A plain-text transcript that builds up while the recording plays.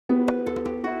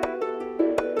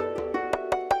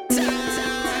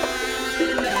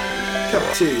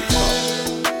Cafeteria Talk.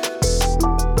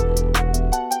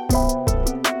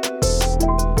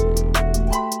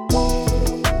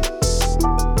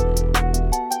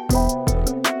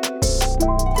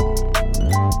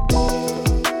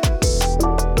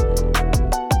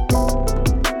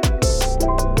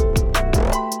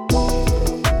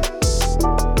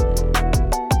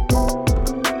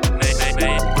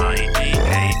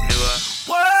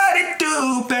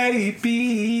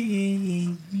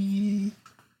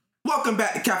 Welcome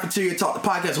back to Cafeteria Talk, the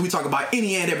podcast where we talk about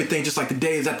any and everything, just like the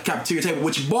days at the cafeteria table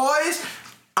with your boys.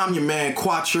 I'm your man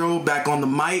Quattro, back on the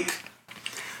mic.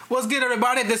 What's good,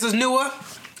 everybody? This is Nua,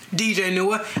 DJ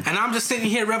Nua, and I'm just sitting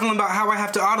here reveling about how I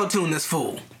have to auto-tune this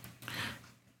fool.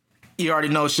 You already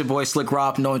know it's your boy Slick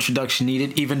Rob, no introduction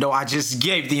needed, even though I just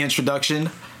gave the introduction.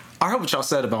 I heard what y'all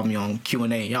said about me on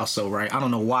Q&A. Y'all so right. I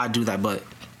don't know why I do that, but...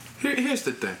 Here's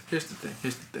the thing.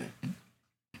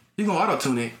 You gonna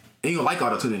auto-tune it, and you gonna like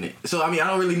auto-tuning it. So, I mean, I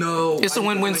don't really know... It's a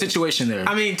win-win situation there.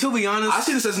 I mean, to be honest... I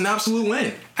see this as an absolute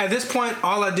win. At this point,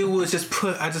 all I do is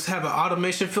I just have an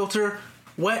automation filter,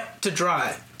 wet to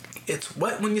dry. It's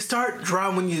wet when you start, dry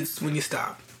when you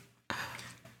stop.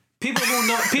 People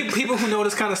who know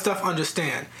this kind of stuff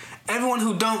understand. Everyone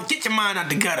who don't, get your mind out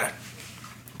the gutter.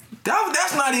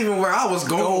 That's not even where I was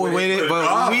going with it.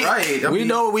 But we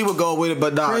know we would go with it,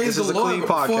 but nah, this is a clean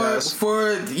podcast.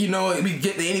 Before we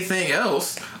get to anything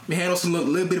else, we handle some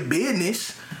little bit of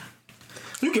business.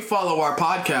 You can follow our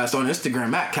podcast on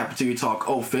Instagram at Cafeteria Talk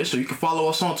Official. You can follow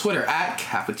us on Twitter at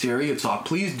Cafeteria Talk.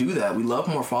 Please do that. We love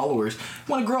more followers.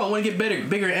 We want to grow. We want to get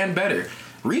bigger and better.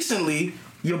 Recently,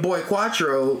 your boy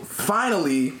Quattro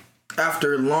finally,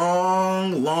 after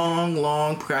long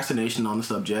procrastination on the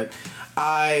subject,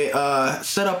 I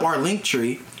set up our link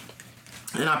tree,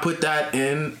 and I put that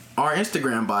in our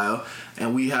Instagram bio,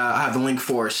 and I have the link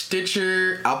for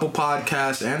Stitcher, Apple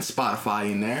Podcasts, and Spotify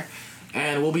in there,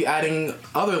 and we'll be adding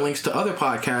other links to other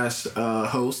podcast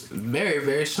hosts very,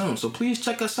 very soon, so please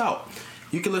check us out.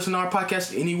 You can listen to our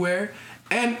podcast anywhere,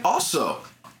 and also,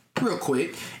 real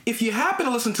quick, if you happen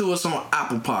to listen to us on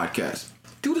Apple Podcasts,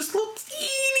 do this little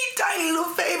teeny tiny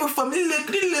little favor for me,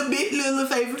 little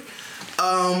favor.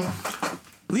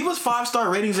 Leave us 5-star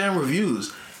ratings and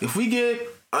reviews. If we get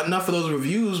enough of those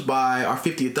reviews by our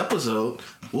 50th episode,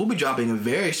 we'll be dropping a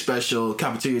very special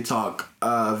Cafeteria Talk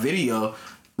video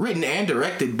written and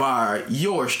directed by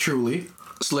yours truly,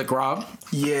 Slick Rob.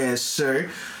 Yes, sir.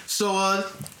 So,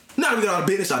 now that we got all the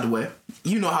business out the way,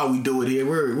 you know how we do it here.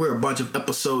 We're a bunch of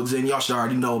episodes in. Y'all should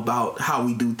already know about how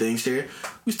we do things here.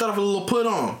 We start off with a little put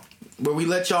on, where we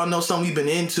let y'all know something we've been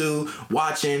into,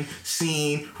 watching,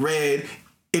 seen, read,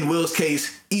 in Will's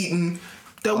case, eaten,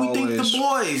 that we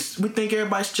think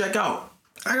everybody should check out.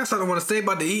 I got something I want to say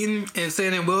about the eating and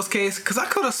saying in Will's case, because I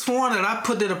could have sworn that I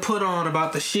did a put on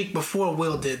about the Sheik before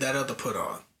Will did that other put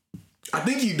on. I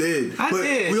think you did. I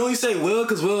did. We only say Will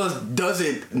because Will does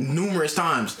it numerous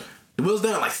times. Will's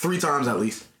done it like 3 times at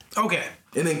least. Okay.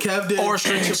 And then Kev did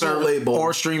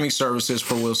streaming services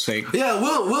for Will's sake. Yeah,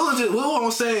 Will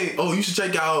won't say, "Oh, you should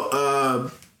check out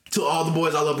To All the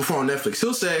Boys I Loved Before on Netflix."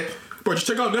 He'll say, "Bro, just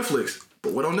check out Netflix."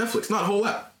 But what on Netflix? Not a whole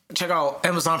lot. Check out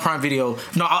Amazon Prime Video.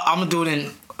 No, I'm gonna do it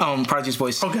in Prodigy's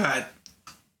voice. Oh God.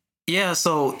 Yeah,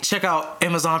 so check out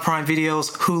Amazon Prime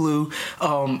Videos, Hulu,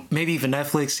 maybe even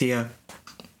Netflix. Yeah,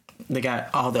 they got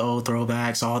all the old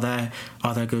throwbacks, all that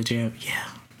good jam. Yeah.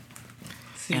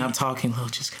 And I'm talking low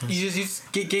just because. You just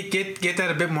get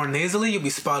that a bit more nasally, you'll be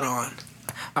spot on.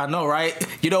 I know, right?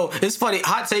 You know, it's funny.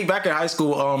 Hot take, back in high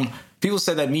school, people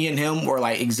said that me and him were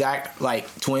like exact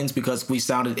like twins because we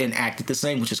sounded and acted the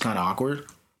same, which is kind of awkward.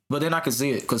 But then I could see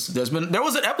it because there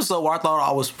was an episode where I thought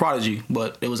I was Prodigy,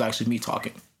 but it was actually me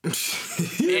talking.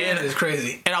 Yeah, it's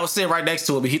crazy. And I was sitting right next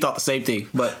to him, but he thought the same thing.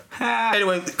 But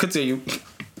anyway, continue.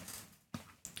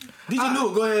 DJ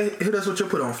Nua, go ahead, hit us with your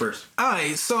put on first.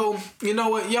 Alright, so you know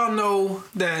what? Y'all know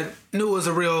that Nua's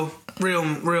a real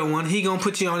one. He gonna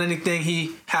put you on anything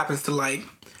he happens to like.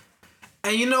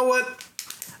 And you know what?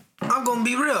 I'm gonna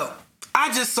be real.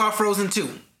 I just saw Frozen 2.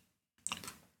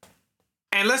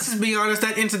 And let's just be honest,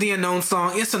 that Into the Unknown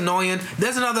song, it's annoying.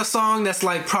 There's another song that's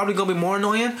like probably gonna be more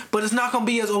annoying, but it's not gonna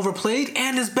be as overplayed,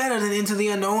 and it's better than Into the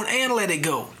Unknown and Let It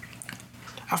Go.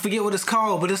 I forget what it's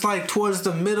called, but it's like towards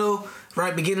the middle,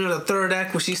 right beginning of the third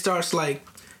act, where she starts like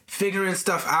figuring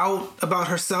stuff out about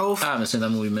herself. I haven't seen that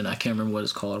movie, man. I can't remember what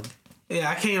it's called. Yeah,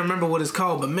 I can't remember what it's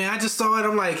called, but man, I just saw it.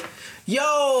 I'm like,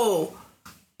 yo,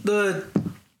 the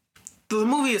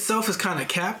movie itself is kind of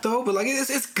capped though, but like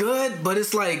it's good, but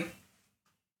it's like,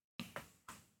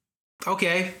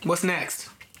 okay, what's next?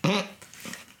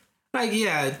 Like,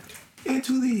 yeah.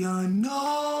 Into the unknown.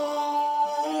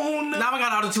 Now I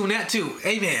got auto-tune that too.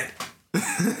 Amen.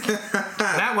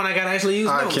 That one I gotta actually use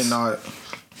I notes. cannot.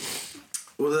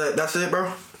 Well, that's it,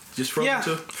 bro. Just Frozen Yeah,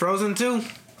 2. Frozen 2.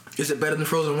 Is it better than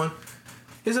Frozen 1?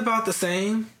 It's about the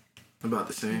same. About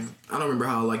the same. I don't remember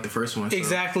how I liked the first one. So.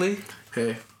 Exactly.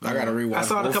 Hey, I gotta rewatch. I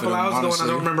saw it a both couple of them, hours ago and I honestly.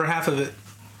 don't remember half of it.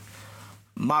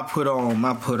 My put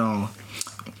on.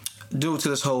 Due to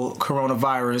this whole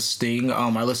coronavirus thing,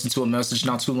 I listened to a message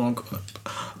not too long,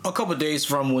 a couple days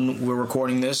from when we're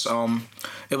recording this.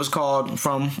 It was called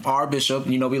from our bishop,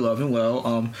 we love him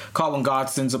well, called When God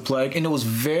Sends a Plague, and it was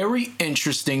very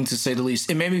interesting to say the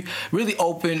least. It made me really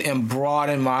open and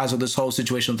broaden my eyes with this whole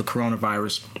situation with the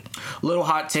coronavirus. Little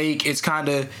hot take, it's kind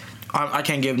of, I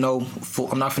can't give no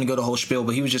full, I'm not going to go the whole spiel,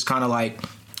 but he was just kind of like,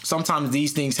 sometimes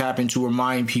these things happen to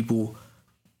remind people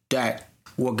that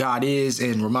what God is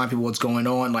and remind people what's going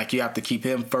on. Like, you have to keep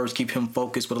him first, keep him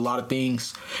focused with a lot of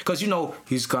things. Because,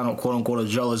 he's kind of quote unquote a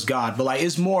jealous God. But like,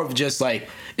 it's more of just like,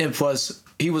 and plus,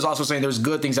 he was also saying there's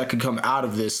good things that could come out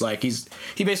of this. Like, he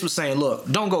basically was saying, look,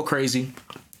 don't go crazy.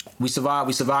 We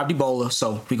survived Ebola,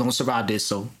 so we're going to survive this.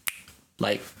 So,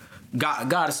 like,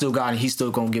 God is still God and he's still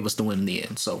going to give us the win in the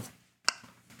end. So,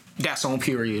 that's on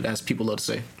period, as people love to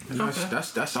say.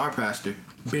 That's our pastor,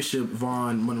 Bishop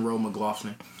Vaughn Monroe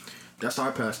McLaughlin. That's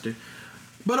our pastor.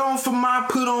 But for my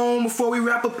put on, before we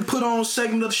wrap up the put on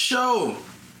segment of the show,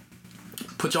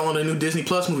 put y'all on a new Disney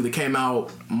Plus movie that came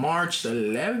out March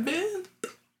 11th.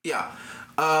 Yeah,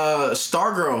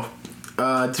 Stargirl.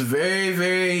 It's a very,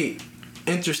 very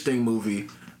interesting movie.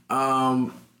 I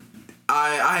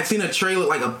had seen a trailer,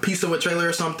 like a piece of a trailer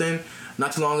or something,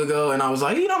 not too long ago, and I was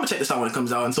like, I'm gonna check this out when it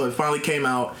comes out. And so it finally came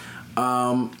out.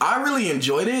 I really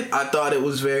enjoyed it. I thought it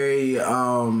was very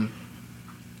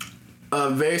a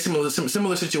very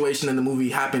similar situation in the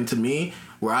movie happened to me,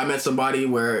 where I met somebody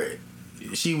where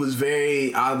she was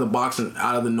very out of the box and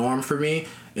out of the norm for me,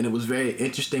 and it was very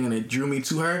interesting and it drew me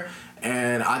to her,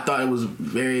 and I thought it was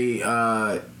very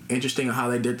interesting how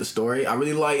they did the story. I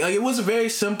really like it was a very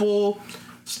simple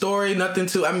story, nothing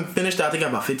too. I haven't finished it. I think I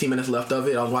have about 15 minutes left of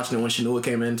it. I was watching it when Shanua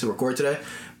came in to record today,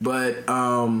 but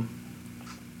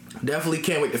definitely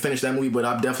can't wait to finish that movie. But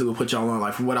I definitely will put y'all on.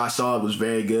 Like, from what I saw, it was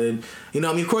very good.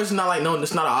 Of course, it's not like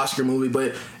it's not an Oscar movie,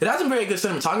 but it has some very good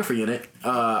cinematography in it. I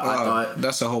thought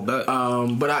that's a whole bet.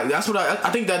 but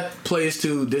I think that plays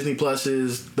to Disney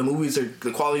Plus's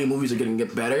the quality of movies are getting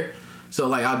better. So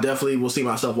like, I definitely will see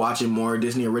myself watching more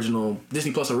Disney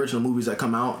Plus original movies that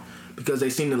come out, because they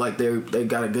seem to like they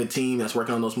got a good team that's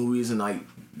working on those movies, and like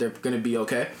they're gonna be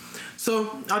okay. So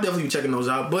I'll definitely be checking those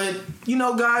out. But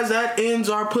guys, that ends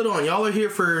our put on. Y'all are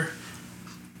here for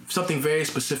something very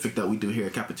specific that we do here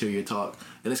at Cafeteria Talk,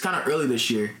 and it's kind of early this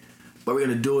year, but we're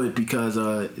gonna do it because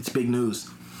it's big news.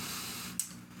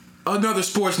 Another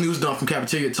sports news dump from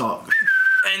Cafeteria Talk.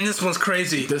 And this one's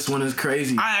crazy. This one is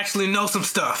crazy. I actually know some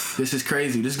stuff. This is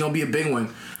crazy. This is gonna be a big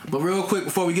one. But real quick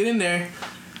before we get in there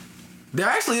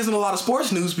actually isn't a lot of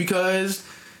sports news because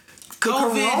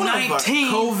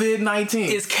COVID-19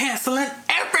 is canceling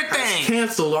everything.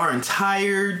 Canceled our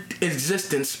entire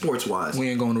existence sports-wise. We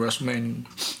ain't going to WrestleMania.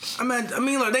 I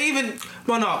mean, look, they even...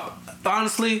 Well, no.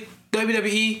 Honestly,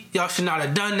 WWE, y'all should not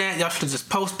have done that. Y'all should have just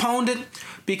postponed it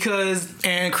because...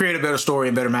 And create a better story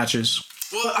and better matches.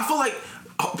 Well, I feel like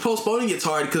postponing it's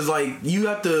hard because like you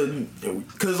have to,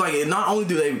 because like not only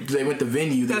do they rent the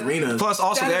venue, the arenas, plus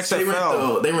also the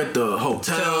XFL, they rent the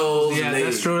hotels. Yeah,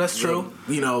 that's true.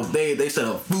 They set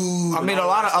up food. I mean, a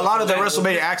lot of the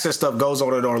WrestleMania access stuff goes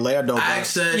on in Orlando.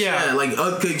 Access, yeah. Like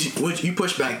once you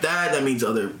push back that means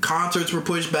other concerts were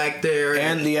pushed back there,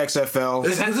 and the XFL.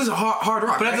 This is a hard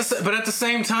rock. But at the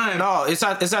same time, no, it's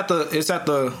at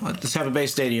the Tampa Bay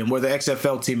Stadium where the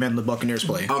XFL team and the Buccaneers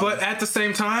play. Okay. But at the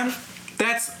same time,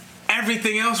 that's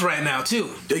everything else right now too.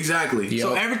 Exactly. Yep.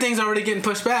 So everything's already getting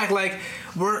pushed back. Like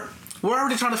we're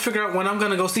already trying to figure out when I'm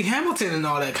gonna go see Hamilton and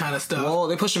all that kind of stuff. Oh,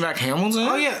 they pushing back Hamilton?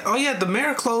 Oh yeah. The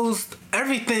mayor closed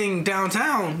everything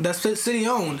downtown that's city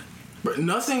owned. But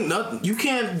nothing. You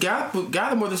can't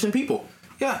gather more than 10 people.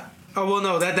 Yeah. Oh well,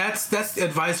 no. That's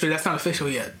advisory. That's not official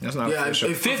yet. That's not official.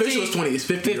 If official is 20, it's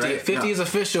 50, right? 50 is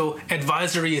official.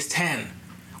 Advisory is 10.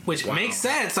 Which makes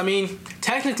sense. I mean,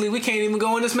 technically, we can't even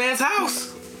go in this man's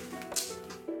house.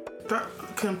 That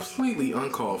completely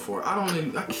uncalled for. I don't even.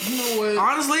 You know what?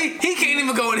 Honestly, he can't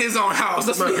even go in his own house.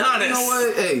 Let's be honest. You know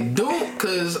what? Hey, don't,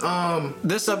 cause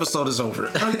this episode is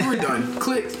over. We're done.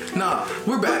 Click. Nah,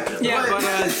 we're back. Yeah, but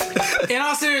in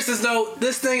all seriousness, though,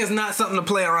 this thing is not something to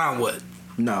play around with.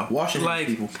 No, wash your hands,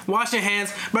 people. Wash your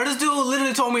hands. Bro, this dude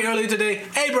literally told me earlier today,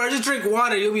 "Hey, bro, just drink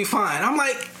water. You'll be fine." I'm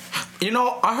like. I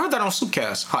heard that on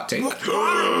Soupcast. Hot take.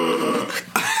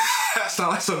 That's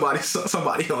sound like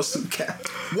somebody on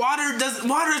Soupcast.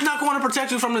 Water is not going to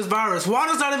protect you from this virus.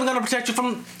 Water's not even going to protect you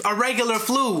from a regular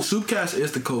flu. Soupcast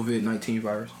is the COVID-19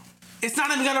 virus. It's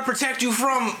not even going to protect you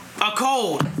from a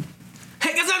cold.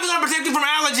 Heck, it's not even going to protect you from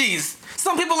allergies.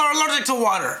 Some people are allergic to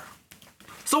water.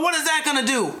 So what is that going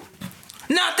to do?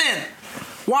 Nothing.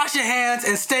 Wash your hands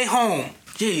and stay home.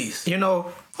 Jeez. You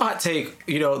know, hot take.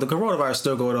 You know, the coronavirus is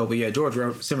still going on, but yeah, George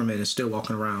Zimmerman is still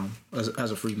walking around as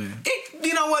a free man.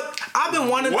 You know what? I've been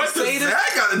wanting to say this. What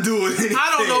does that got to do with anything?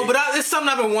 I don't know, but it's something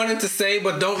I've been wanting to say,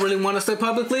 but don't really want to say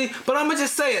publicly. But I'm gonna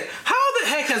just say it. How the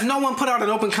heck has no one put out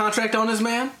an open contract on this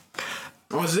man?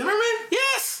 On Zimmerman?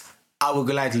 Yes. I would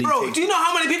gladly. Bro, do you know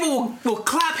how many people will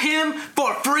clap him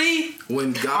for free?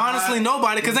 When God, honestly,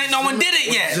 nobody, because ain't no one did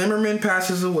it yet. When Zimmerman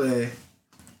passes away,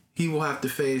 he will have to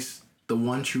face the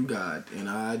one true God, and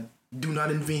I do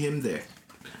not envy him there.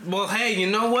 Well, hey, you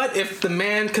know what? If the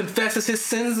man confesses his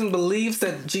sins and believes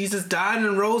that Jesus died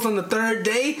and rose on the third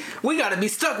day, we gotta be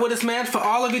stuck with this man for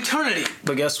all of eternity.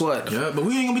 But guess what? Yeah, but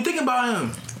we ain't gonna be thinking about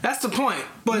him. That's the point.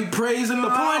 But we praising the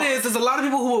him point out. is, there's a lot of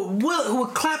people who will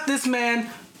clap this man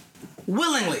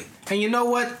willingly. And you know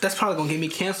what? That's probably gonna get me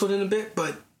canceled in a bit,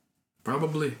 but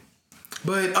probably.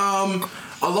 But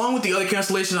along with the other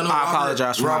cancellations, I know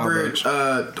apologize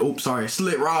for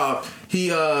Slit Rob. He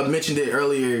mentioned it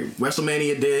earlier.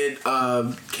 WrestleMania did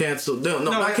cancel.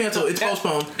 Not cancel. It's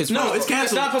postponed. It's canceled.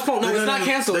 It's not postponed. No, it's not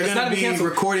canceled. They're gonna be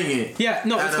recording it. Yeah,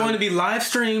 no, it's going to be live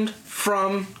streamed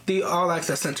from the All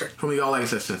Access Center. From the All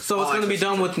Access Center. So it's going to be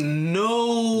done with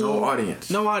no audience.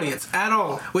 No audience at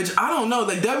all. Which I don't know.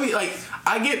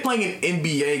 I get playing an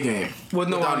NBA game with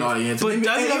no audience. But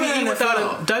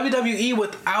WWE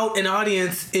without an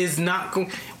audience is not going.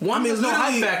 There's no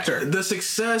hype factor. The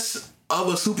success of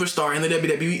a superstar in the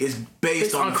WWE is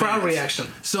based on crowd reaction.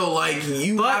 So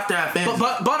you have to have fans.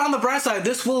 But on the bright side,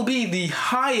 this will be the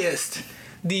highest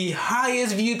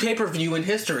viewed pay-per-view in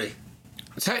history.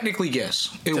 Technically,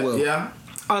 yes, it will. Yeah.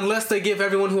 Unless they give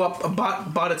everyone who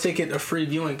bought a ticket a free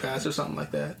viewing pass or something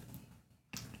like that.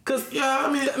 Cause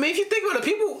I mean, if you think about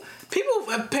it, people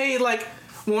have paid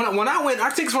when I went,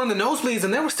 our tickets were in the nosebleeds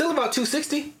and they were still about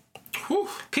 $260. Whew.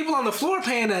 People on the floor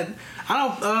paying that.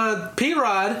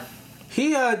 P-Rod,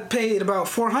 he paid about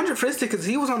 $400 for his tickets.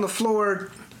 He was on the floor.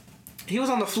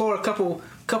 A couple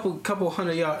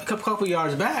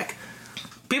yards back.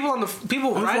 People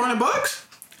right. $400?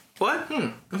 What?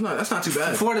 That's not too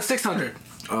bad. $400 to $600.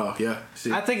 Oh yeah.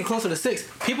 See. I think close to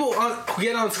 $600. People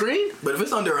get on screen. But if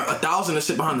it's under $1,000 to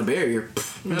sit behind the barrier,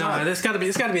 it's got to be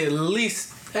at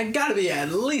least. It got to be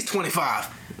at least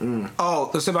 $25. Oh,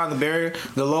 to sit behind the barrier.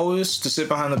 The lowest to sit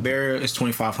behind the barrier is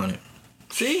 $2,500.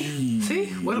 See?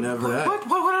 What did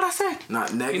I say?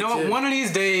 Not negative. You know what? One of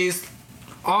these days,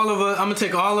 all of us. I'm gonna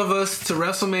take all of us to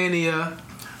WrestleMania.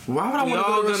 Why would I want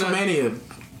to go to WrestleMania?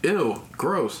 Ew,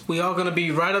 gross. We all gonna be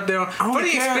right up there I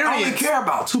only care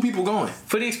about two people going.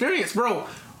 For the experience, bro.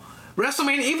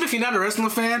 WrestleMania, even if you're not a wrestling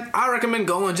fan, I recommend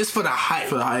going just for the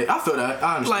hype. I feel that.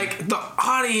 I understand. The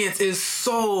audience is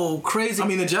so crazy. I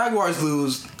mean, the Jaguars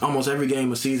lose almost every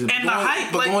game a season. And the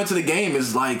hype. But going to the game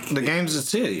is the game's a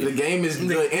city. The game is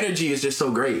the energy is just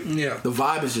so great. Yeah. The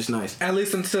vibe is just nice. At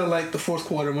least until the fourth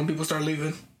quarter when people start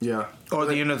leaving. Yeah. Or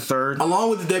the end of the third. Along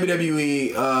with the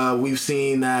WWE, we've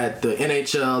seen that the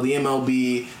NHL, the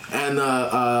MLB, and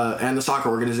the soccer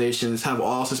organizations have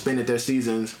all suspended their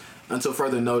seasons until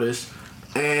further notice,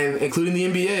 and including the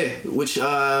NBA. Which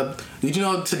did you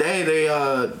know today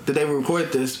they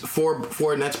recorded this?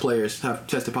 Four Nets players have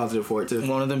tested positive for it too.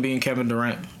 One of them being Kevin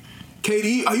Durant.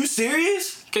 KD, are you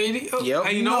serious? KD, yep.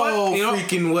 And you know what?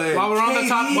 Freaking way. While we're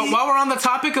on the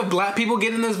topic of black people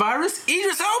getting this virus,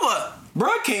 Idris Elba.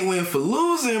 Bro, can't win for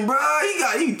losing, bro.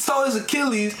 He tore his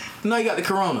Achilles. Now he got the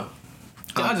corona.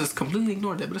 I just completely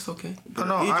ignored that, but it's okay.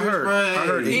 I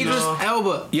heard Idris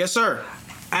Elba. Yes, sir.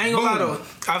 I ain't gonna lie though.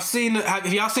 Have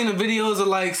y'all seen the videos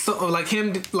of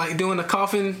him doing the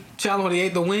coughing challenge when he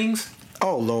ate the wings?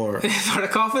 Oh Lord! He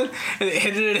started coughing and it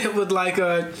ended it with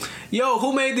 "Yo,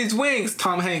 who made these wings?"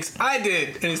 Tom Hanks. I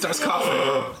did, and he starts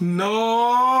coughing.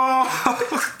 No.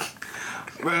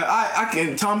 Bro, I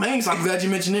can. Tom Hanks. I'm glad you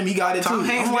mentioned him. He got it too. Tom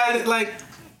Hanks got it.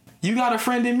 You got a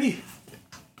friend in me.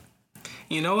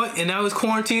 You know what? And now he's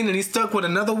quarantined and he's stuck with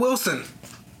another Wilson.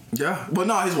 Yeah. Well,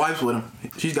 no, his wife's with him.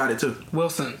 She's got it too.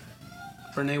 Wilson.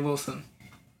 Renee Wilson.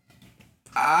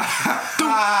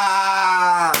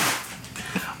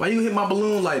 Why you hit my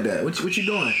balloon like that? What you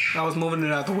doing? I was moving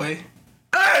it out the way.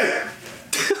 Hey!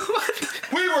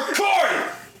 We recording!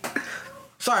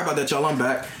 Sorry about that, y'all. I'm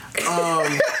back.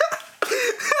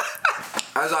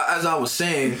 As I was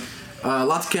saying,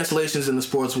 lots of cancellations in the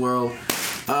sports world.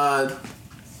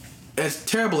 as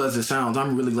terrible as it sounds,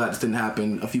 I'm really glad this didn't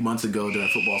happen a few months ago during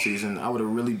football season. I would have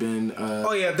really been.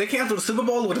 Oh yeah, if they canceled the Super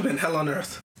Bowl, it would have been hell on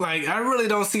earth. Like I really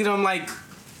don't see them like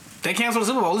they canceled the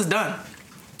Super Bowl. It's done.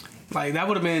 Like that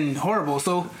would have been horrible.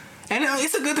 So, and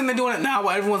it's a good thing they're doing it now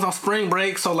while everyone's on spring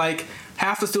break. So like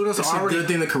half the students It's are a already good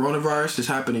thing the coronavirus is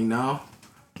happening now.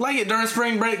 like it during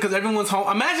spring break because everyone's home.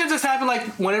 Imagine if this happened like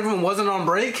when everyone wasn't on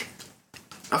break.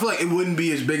 I feel like it wouldn't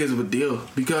be as big as of a deal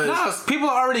because No, people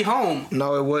are already home.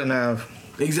 No, it wouldn't have.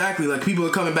 exactly like people are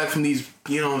coming back from these,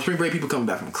 spring break. People coming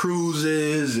back from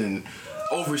cruises and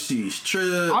overseas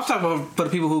trips. I'm talking about for the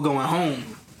people who going home.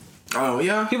 Oh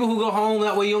yeah, People who go home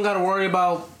that way you don't got to worry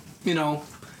about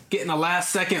getting a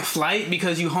last second flight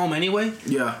because you home anyway.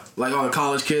 yeah. Like all the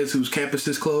college kids whose campus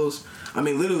is closed. I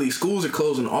mean, literally, schools are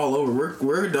closing all over.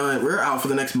 We're done. We're out for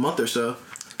the next month or so.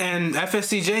 And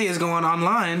FSCJ is going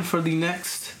online for the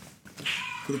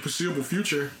foreseeable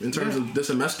future in terms of the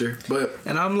semester. But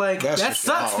and I'm like, That's that just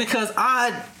sucks wild. because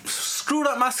I screwed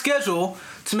up my schedule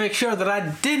to make sure that I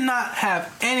did not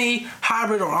have any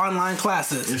hybrid or online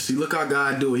classes. and see, look how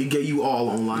God do it. He gave you all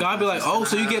online. God be like, classes. oh,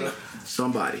 so you get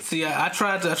somebody. See, I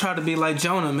tried to be like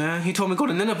Jonah, man. He told me to go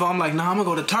to Nineveh. I'm like, nah, I'm gonna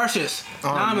go to Tarshish.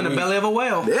 Now I'm in the belly of a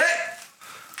whale Yeah.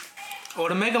 or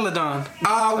the megalodon.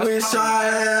 I wish I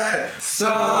had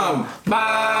somebody.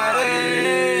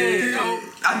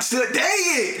 I said, dang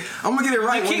it! I'm gonna get it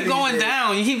right. You keep going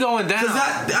down. You keep going down. Cause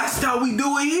that's how we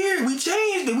do it here. We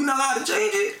changed it. We not allowed to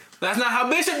change it. That's not how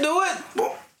Bishop do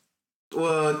it.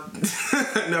 Well,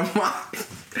 never mind.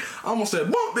 I almost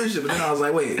said bump Bishop, but then I was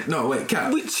like, wait,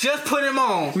 Cap. We just put him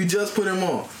on. We just put him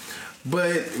on.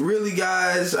 But really,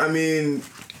 guys, I mean,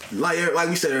 like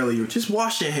we said earlier, just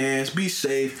wash your hands, be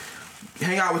safe,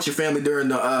 hang out with your family during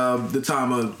the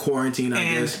time of quarantine, I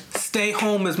And guess. stay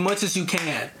home as much as you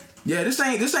can. Yeah, this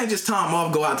ain't just time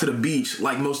off. Go out to the beach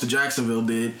like most of Jacksonville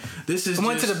did. This is I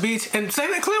went to the beach and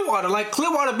same in Clearwater. Like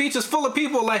Clearwater Beach is full of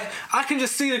people. Like I can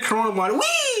just see the coronavirus.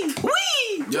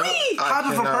 Wee, Yup.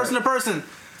 hopping from cannot. person to person.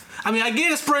 I mean, I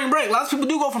get it, spring break. Lots of people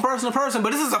do go from person to person,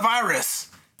 but this is a virus.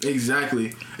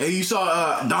 Exactly. And you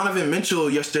saw Donovan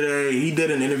Mitchell yesterday. He did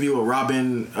an interview with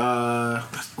Robin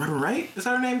Wright. Is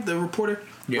that her name? The reporter.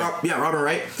 Yeah. Robin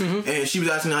Wright. And she was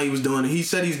asking how he was doing. He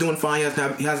said he's doing fine.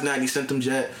 He hasn't had any symptoms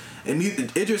yet. And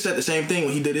Idris said the same thing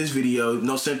when he did his video.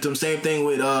 No symptoms. Same thing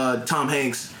with Tom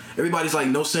Hanks. Everybody's like,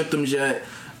 no symptoms yet.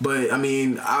 But I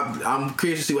mean, I'm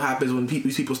curious to see what happens when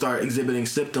these people start exhibiting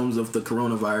symptoms of the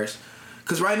coronavirus.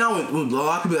 Because right now, with a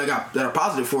lot of people that are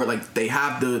positive for it, like they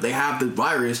have the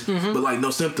virus, but like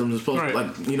no symptoms. It's supposed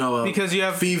Right. because you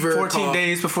have fever, 14 cough.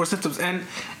 days before symptoms. And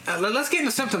let's get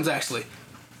into symptoms actually.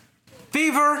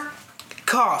 Fever,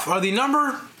 cough are the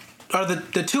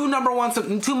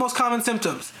two most common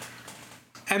symptoms.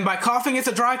 And by coughing, it's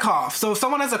a dry cough. So if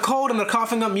someone has a cold and they're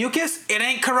coughing up mucus, it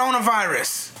ain't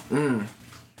coronavirus.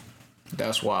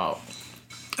 That's wild.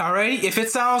 Alrighty? If it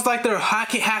sounds like they're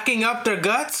hacking up their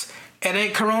guts, it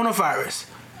ain't coronavirus.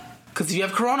 Because if you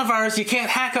have coronavirus, you can't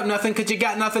hack up nothing because you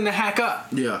got nothing to hack up.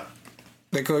 Yeah.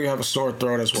 They could have a sore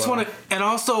throat as well. And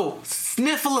also,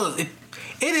 sniffles. It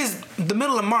is the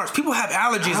middle of March. People have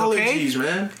allergies, okay? Allergies,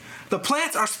 man. The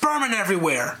plants are sperming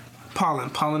everywhere.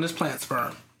 Pollen is plant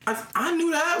sperm. I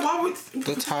knew that. Why would?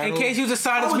 The title. In case you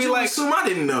decided Why to would be you like, assume I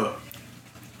didn't know?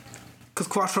 because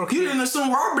Quattro You didn't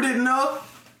assume Robert didn't know.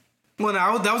 Well,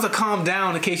 no, that was a calm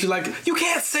down. In case you like, you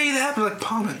can't say that. But like,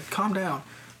 pollen, calm down.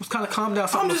 It was kind of calm down.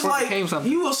 I'm just before it like, became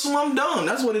something. you assume I'm dumb.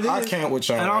 That's what it is. I can't with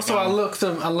y'all. And right also, now. I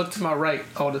look to my right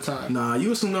all the time. Nah,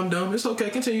 you assume I'm dumb. It's okay.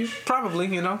 Continue. Probably,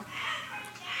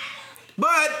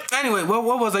 But anyway, what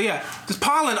was it? Yeah, there's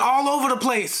pollen all over the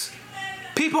place.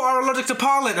 People are allergic to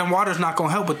pollen, and water's not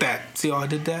gonna help with that. See how I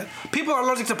did that? People are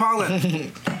allergic to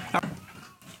pollen.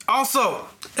 Also,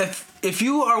 if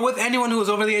you are with anyone who is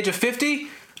over the age of 50,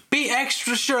 be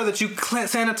extra sure that you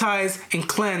sanitize and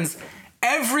cleanse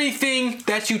everything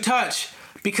that you touch,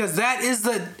 because that is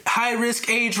the high risk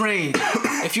age range.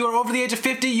 If you are over the age of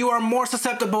 50, you are more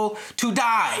susceptible to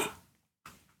die.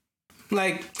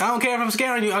 Like, I don't care if I'm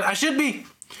scaring you. I should be.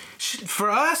 For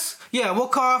us, yeah, we'll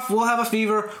cough, we'll have a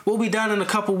fever, we'll be done in a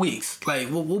couple weeks. Like,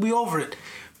 we'll be over it.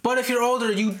 But if you're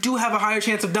older, you do have a higher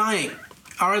chance of dying.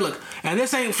 All right, look, and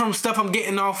this ain't from stuff I'm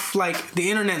getting off, like, the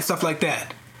internet and stuff like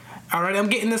that. All right, I'm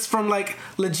getting this from, like,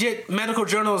 legit medical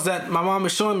journals that my mom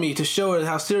is showing me to show her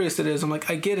how serious it is. I'm like,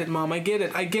 I get it, Mom, I get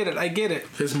it.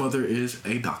 His mother is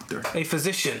a doctor. A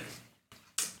physician.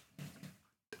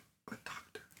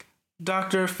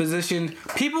 Doctor, physician.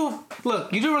 People,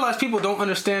 look, you do realize people don't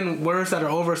understand words that are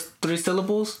over 3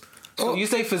 syllables? So you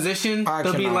say physician, I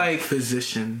they'll be cannot. like,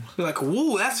 Physician.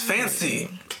 ooh, that's fancy.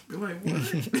 You're like,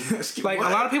 what? Like, a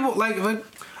lot of people, like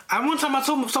one time I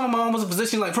told some of my mom was a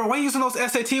physician, like, bro, why are you using those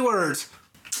SAT words?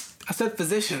 I said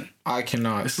physician. I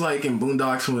cannot. It's like in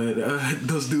Boondocks when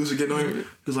those dudes are getting on him.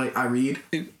 It's like, I read.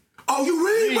 Oh, you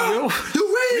read, bro?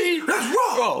 You read? That's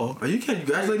wrong. Bro. Are you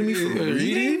congratulating me for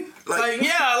reading? Like,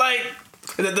 yeah, like,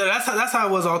 that's how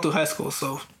it was all through high school,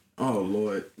 so. Oh,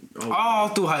 Lord. Oh. All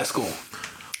through high school.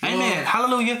 Amen.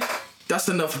 Hallelujah. That's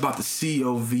enough about the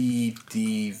COVID,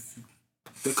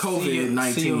 the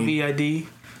COVID-19.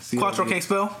 COVID. Quattro can't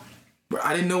spell? Bro,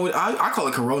 I didn't know what... I call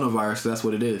it coronavirus, so that's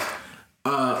what it is.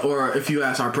 Or if you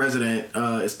ask our president,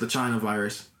 it's the China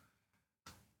virus.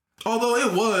 Although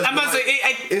it was, I'm about to say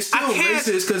it's still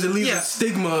racist because it leaves a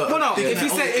stigma. Well, no, if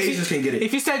Asians can get it.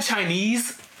 If you said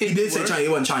Chinese, he did say Chinese.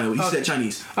 It wasn't China. He said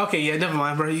Chinese. Okay, yeah, never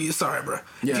mind, bro. Sorry, bro.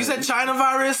 Yeah. If you said China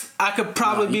virus, I could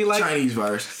probably be like Chinese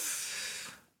virus.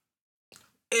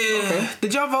 Okay.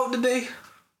 Did y'all vote today?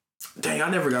 Dang, I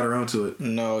never got around to it.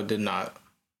 No, did not.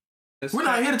 We're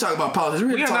not here to talk about politics.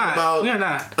 We're here to talk about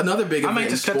another big event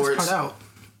in sports. Cut this part out.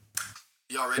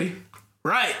 Y'all ready?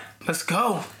 Right. Let's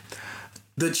go.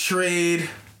 The trade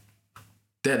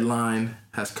deadline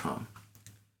has come.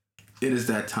 It is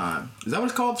that time. Is that what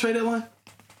it's called? Trade deadline?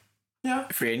 Yeah.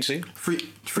 Free agency.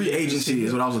 Free agency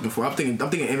is what I was looking for. I'm thinking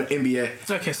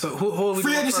NBA. Okay, so who are we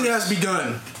free agency has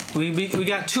begun. We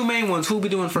got two main ones. Who we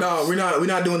doing first? No, we're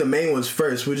not doing the main ones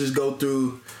first. We'll just go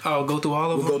through. Oh, go through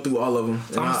all of them. We'll go through all of them.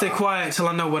 So I'm gonna stay quiet till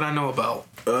I know what I know about.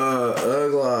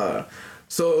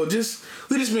 So we just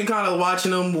been kind of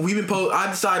watching them. We've been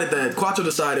I decided that Quattro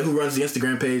decided, who runs the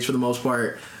Instagram page for the most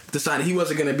part, decided he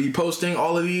wasn't going to be posting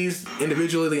all of these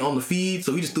individually on the feed,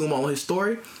 so he just threw them all on his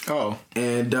story. Oh.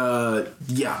 And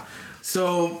yeah.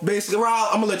 So basically,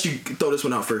 I'm gonna let you throw this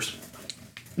one out first.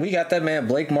 We got that man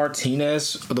Blake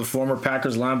Martinez, the former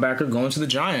Packers linebacker, going to the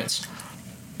Giants.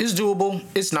 It's doable.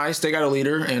 It's nice. They got a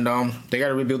leader, and they got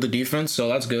to rebuild the defense, so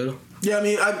that's good. Yeah, I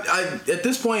mean, I at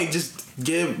this point just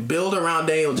build around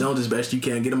Daniel Jones as best you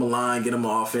can. Get him a line, get him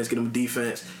an offense, get him a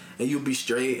defense, and you'll be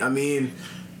straight. I mean,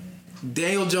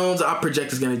 Daniel Jones, I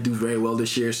project is going to do very well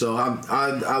this year, so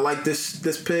I like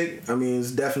this pick. I mean,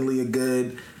 it's definitely a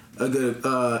good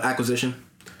acquisition.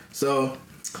 So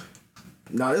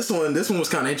now this one was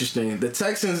kind of interesting. The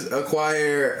Texans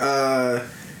acquire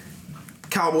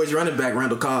Cowboys running back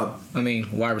Randall Cobb. I mean,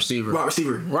 wide receiver,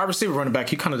 running back.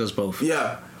 He kind of does both.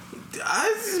 Yeah.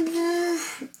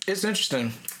 It's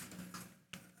interesting.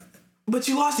 But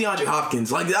you lost DeAndre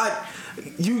Hopkins. Like that,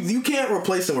 you can't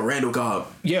replace him with Randall Cobb.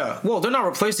 Yeah. Well, they're not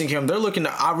replacing him. They're looking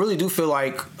to, I really do feel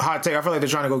like, hot take, I feel like they're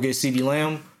trying to go get CeeDee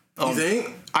Lamb. You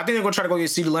think? I think they're going to try to go get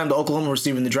CeeDee Lamb, the Oklahoma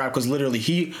receiver in the draft, because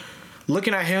literally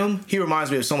looking at him, he reminds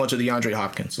me of so much of DeAndre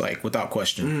Hopkins, like, without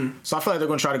question. So I feel like they're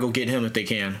going to try to go get him if they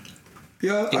can.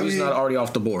 Yeah, if he's not already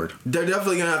off the board. They're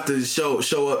definitely gonna have to show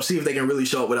up, see if they can really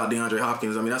show up without DeAndre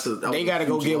Hopkins. I mean, they got to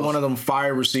go get one of them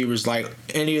fire receivers, like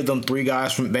any of them three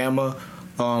guys from Bama,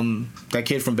 that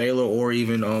kid from Baylor, or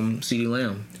even CeeDee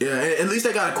Lamb. Yeah, at least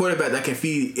they got a quarterback that can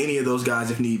feed any of those guys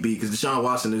if need be. Because Deshaun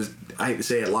Watson is, I hate to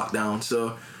say it, locked down.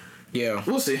 So yeah,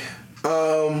 we'll see.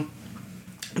 The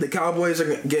Cowboys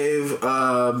gave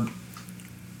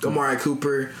Amari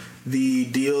Cooper the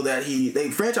deal that they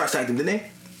franchise tagged him, didn't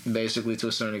they? Basically, to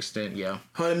a certain extent, yeah.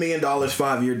 $100 million,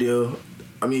 5-year deal.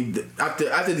 I mean,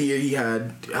 after the year he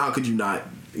had, how could you not?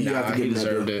 You have to give him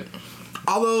that deal. It.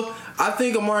 Although I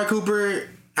think Amari Cooper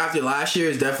after last year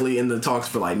is definitely in the talks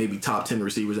for like maybe top 10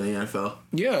 receivers in the NFL.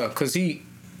 Yeah, because he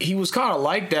was kind of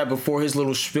like that before his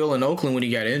little spiel in Oakland when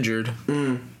he got injured.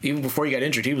 Even before he got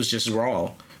injured, he was just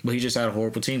raw. But he just had a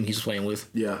horrible team he's playing with.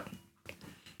 Yeah.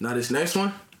 Now this next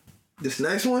one,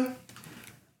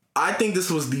 I think this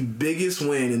was the biggest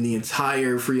win in the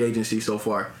entire free agency so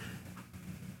far.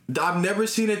 I've never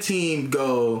seen a team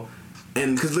go,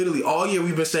 and because literally all year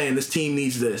we've been saying this team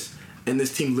needs this, and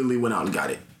this team literally went out and got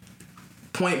it.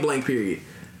 Point blank period.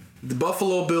 The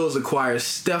Buffalo Bills acquire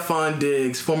Stephon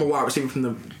Diggs, former wide receiver from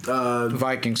the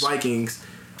Vikings. I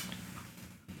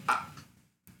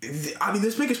mean,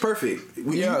 this pick is perfect.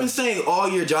 We've been saying all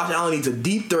year Josh Allen needs a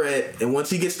deep threat, and once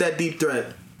he gets that deep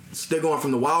threat, they're going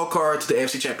from the wild card to the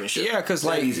AFC Championship. Yeah, because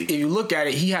like if you look at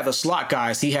it, he had the slot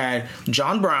guys. He had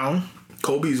John Brown,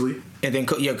 Cole Beasley, and then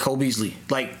Cole Beasley.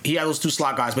 Like he had those two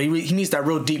slot guys, but he needs that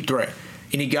real deep threat,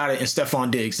 and he got it in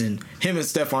Stephon Diggs. And him and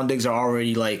Stephon Diggs are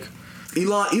already like.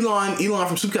 Elon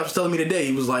from Supercap was telling me today,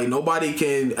 he was like, nobody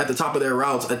can at the top of their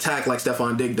routes attack like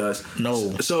Stephon Diggs does.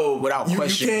 No, so without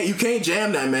question, you can't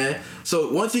jam that, man.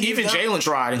 So once he even Jalen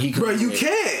tried and he couldn't. Bro, you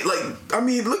can't. Like, I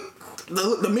mean, look.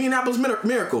 The Minneapolis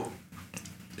Miracle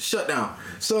shut down.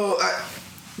 So,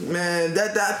 man,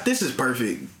 this is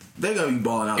perfect. They're gonna be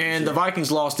balling out. And the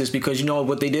Vikings lost this because you know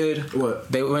what they did?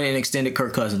 What? They went and extended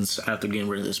Kirk Cousins after getting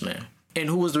rid of this man. And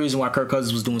who was the reason why Kirk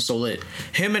Cousins was doing so lit?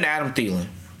 Him and Adam Thielen.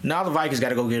 Now the Vikings got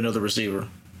to go get another receiver.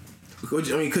 I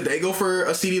mean, could they go for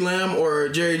a CeeDee Lamb or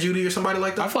Jerry Jeudy or somebody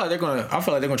like that? I feel like they're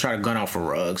gonna try to gun out for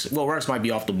Ruggs. Well, Ruggs might be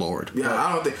off the board. Yeah,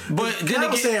 I don't think. But then I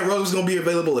was saying Ruggs was gonna be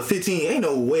available at 15. Ain't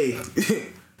no way.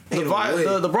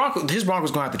 The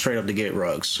Broncos gonna have to trade up to get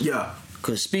Ruggs. Yeah.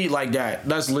 Cause speed like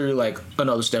that's literally like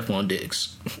another Stephon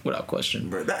Diggs, without question.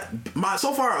 Bro, my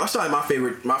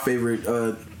favorite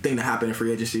thing to happen in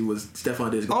free agency was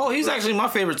Stephon Diggs. Oh, he's actually my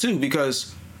favorite too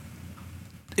because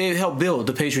it helped build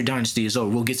the Patriot dynasty. So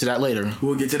we'll get to that later.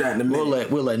 We'll get to that in a minute.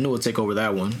 We'll let Newell take over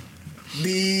that one.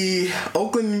 The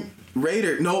Oakland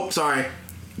Raiders. Nope, sorry.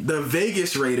 The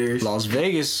Vegas Raiders. Las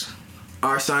Vegas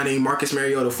are signing Marcus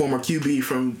Mariota, former QB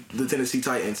from the Tennessee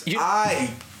Titans. I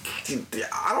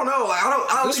don't know. Like,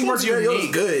 I don't think Marcus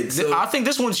Mariota's good. So. I think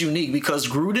this one's unique because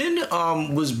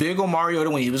Gruden was big on Mariota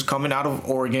when he was coming out of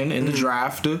Oregon in the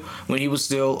draft, when he was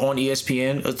still on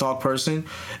ESPN, a talk person.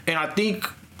 And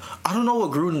I don't know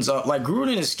what Gruden's up. Like,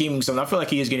 Gruden is scheming something. I feel like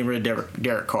he is getting rid of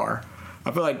Derek Carr.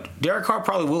 I feel like Derek Carr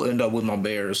probably will end up with my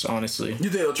Bears, honestly. You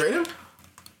think they'll trade him?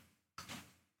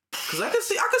 Because I could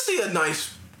see a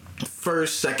nice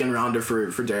first, second rounder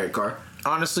for Derek Carr.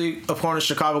 Honestly, upon in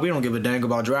Chicago, we don't give a dang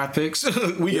about draft picks.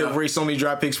 We have raised so many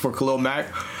draft picks for Khalil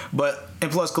Mack.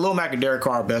 And plus, Khalil Mack and Derek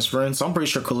Carr are best friends. So I'm pretty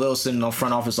sure Khalil's sitting on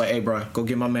front office like, hey, bro, go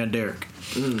get my man Derek.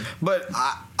 But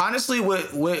honestly,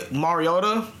 with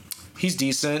Mariota, he's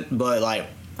decent. But, like,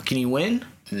 can he win?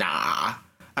 Nah.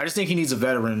 I just think he needs a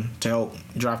veteran to help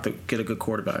get a good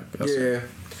quarterback. That's it.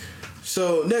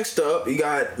 So, next up, you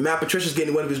got Matt Patricia's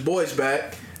getting one of his boys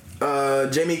back.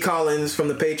 Jamie Collins from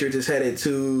the Patriots is headed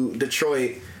to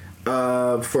Detroit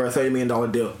for a $30 million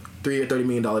deal. 3-year, $30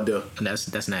 million deal. And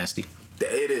that's nasty.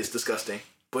 It is disgusting.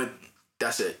 But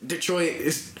that's it.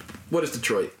 What is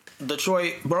Detroit?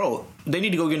 Detroit, bro, they need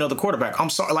to go get another quarterback.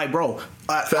 I'm sorry, like, bro,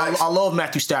 I love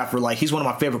Matthew Stafford. Like, he's one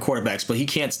of my favorite quarterbacks, but he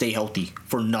can't stay healthy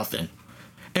for nothing.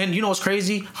 And you know what's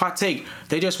crazy? Hot take.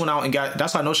 They just went out and got.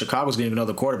 That's how I know Chicago's getting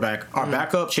another quarterback. Our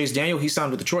backup, Chase Daniel, he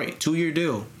signed with Detroit, 2-year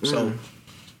deal. So.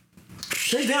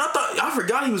 Chase Daniel, I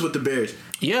forgot he was with the Bears.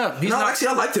 Yeah, actually,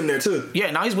 I liked him there too.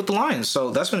 Yeah, now he's with the Lions,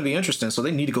 so that's going to be interesting. So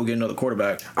they need to go get another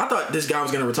quarterback. I thought this guy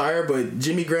was going to retire, but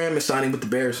Jimmy Graham is signing with the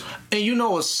Bears. And you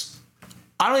know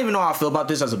I don't even know how I feel about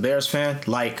this as a Bears fan.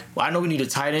 Like, I know we need a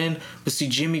tight end, but see,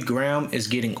 Jimmy Graham is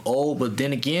getting old. But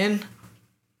then again,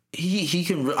 he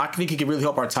can. I think he can really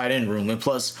help our tight end room. And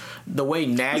plus, the way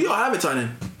Nagy. You don't have a tight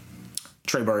end.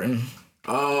 Trey Burton.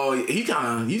 Oh, he's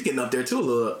getting up there too a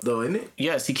little though, isn't it?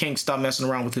 Yes, he can't stop messing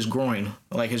around with his groin.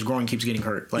 Like, his groin keeps getting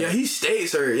hurt. Like, yeah, he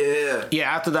stays hurt. Yeah.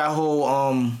 Yeah, after that whole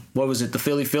what was it, the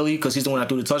Philly, because he's the one that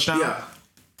threw the touchdown. Yeah.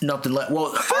 Nothing left.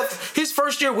 Well, his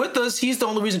first year with us, he's the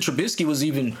only reason Trubisky was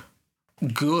even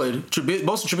good.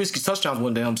 Most of Trubisky's touchdowns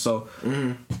went to him. So,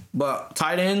 but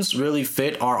tight ends really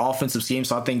fit our offensive scheme.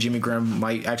 So I think Jimmy Graham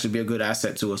might actually be a good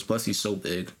asset to us. Plus, he's so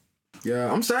big.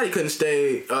 Yeah, I'm sad he couldn't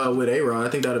stay with A-Rod. I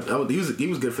think he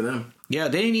was good for them. Yeah,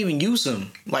 they didn't even use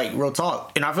him. Like, real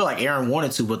talk. And I feel like Aaron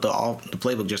wanted to, but the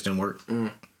playbook just didn't work.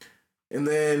 And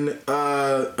then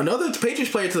another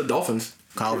Patriots player to the Dolphins.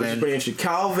 Kyle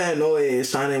Van Noy is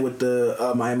signing with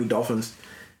the Miami Dolphins.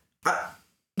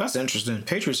 That's interesting.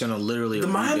 Patriots are literally the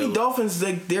Miami Dolphins.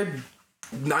 They're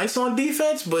nice on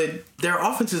defense, but their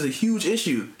offense is a huge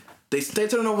issue. They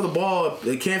turn over the ball.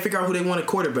 They can't figure out who they want at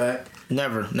quarterback.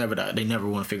 Never that. They never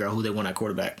want to figure out who they want at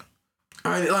quarterback.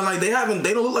 I mean, like they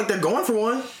don't look like they're going for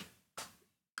one.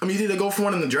 I mean, you think they go for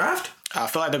one in the draft? I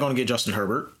feel like they're going to get Justin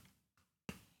Herbert.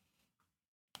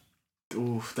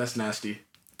 Ooh, that's nasty.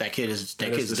 That kid's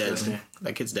deadly.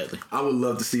 That kid's deadly. I would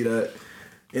love to see that.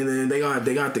 And then they got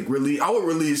to release. I would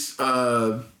release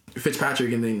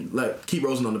Fitzpatrick and then keep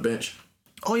Rosen on the bench.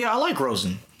 Oh yeah, I like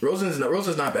Rosen. Rosen's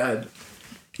not bad.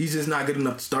 He's just not good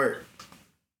enough to start.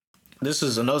 This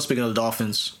is another. Speaking of the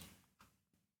Dolphins,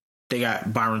 they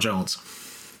got Byron Jones.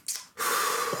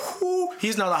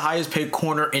 He's now the highest paid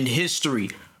corner in history.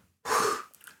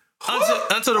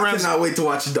 Until the Rams. I cannot wait to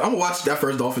watch it. I'm gonna watch that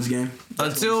first Dolphins game.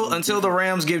 Until the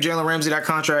Rams give Jalen Ramsey that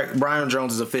contract, Byron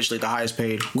Jones is officially the highest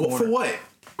paid corner. For what?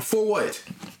 For what?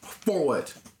 For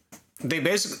what? They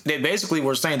basically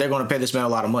were saying they're going to pay this man a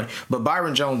lot of money, but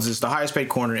Byron Jones is the highest paid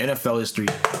corner in NFL history,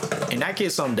 and that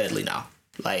kid's something deadly now.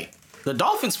 Like, the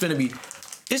Dolphins finna be, the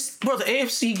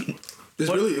AFC. The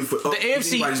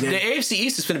AFC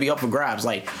East is finna be up for grabs.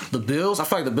 Like, the Bills, I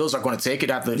feel like the Bills are going to take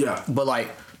it after. Yeah. But like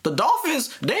the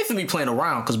Dolphins, they ain't finna be playing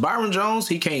around because Byron Jones,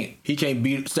 he can't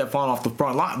beat Stephon off the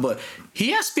front line, but he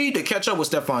has speed to catch up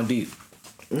with Stephon Diggs.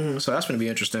 So that's going to be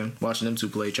interesting, watching them two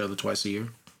play each other twice a year.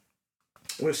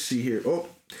 Let's see here. Oh,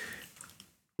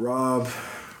 Rob.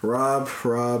 What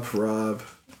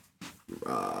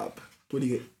do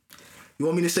you get? You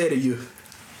want me to say it or you?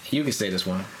 You can say this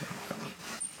one.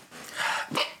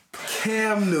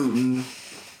 Cam Newton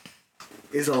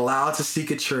is allowed to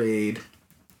seek a trade.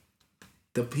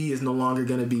 He is no longer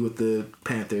going to be with the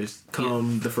Panthers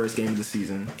come the first game of the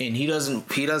season. And he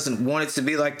doesn't want it to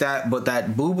be like that, but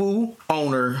that boo-boo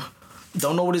owner,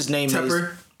 don't know what his name is.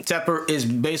 Tepper is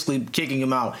basically kicking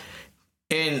him out.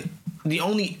 And the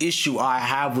only issue I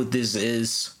have with this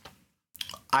is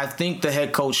I think this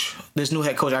new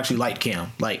head coach actually liked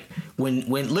Cam. Like when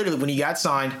he got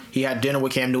signed, he had dinner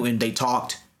with Cam Newton, they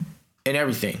talked and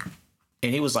everything.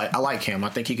 And he was like, I like Cam.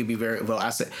 I think he could be very well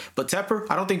asset. But Tepper,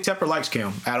 I don't think Tepper likes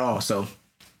Cam at all. So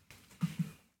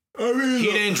he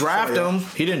didn't draft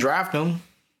him.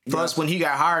 Plus, when he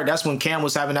got hired, that's when Cam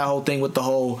was having that whole thing with the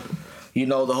whole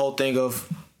thing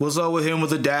of what's up with him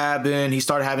with the dab, and he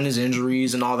started having his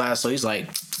injuries and all that. So he's like,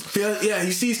 yeah,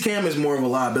 he sees Cam as more of a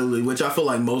liability, which I feel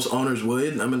like most owners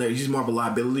would. I mean, he's more of a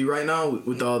liability right now.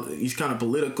 He's kind of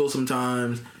political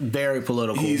sometimes. Very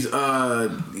political. He's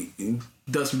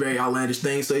does some very outlandish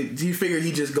things. So he figured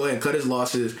he'd just go ahead and cut his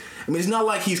losses. I mean, it's not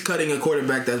like he's cutting a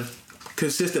quarterback that's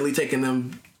consistently taking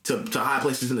them to high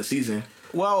places in the season.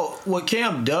 Well, what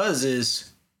Cam does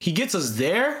is he gets us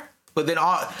there, but then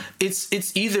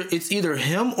it's either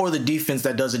him or the defense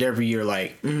that does it every year.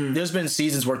 Like there's been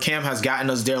seasons where Cam has gotten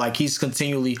us there, like he's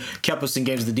continually kept us in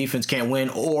games the defense can't win,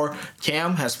 or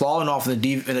Cam has fallen off in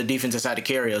the defense has had to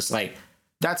carry us. Like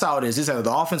that's how it is. It's either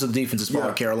the offense or the defense is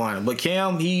falling Carolina. But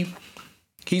Cam,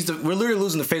 we're literally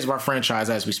losing the face of our franchise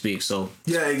as we speak. So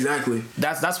yeah, exactly.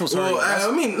 That's what's hurting.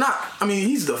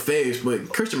 He's the face, but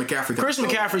Christian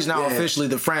McCaffrey's now officially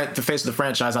the face of the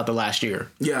franchise after last year.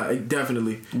 Yeah,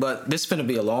 definitely. But this is gonna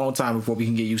be a long time before we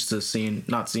can get used to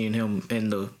not seeing him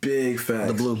in the big facts.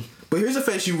 The blue. But here's a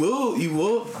face you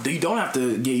don't have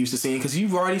to get used to seeing because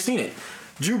you've already seen it.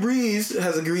 Drew Brees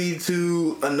has agreed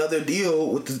to another deal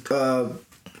with the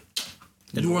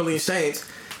New Orleans Saints.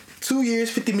 2 years,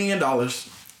 $50 million.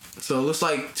 So it looks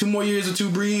like 2 more years of Drew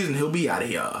Brees and he'll be out of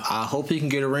here. I hope he can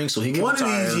get a ring so he can One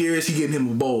retire. of these years he getting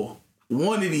him a bowl.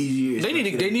 One of these years they need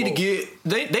to get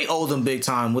they owe them big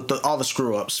time with all the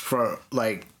screw ups for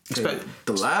like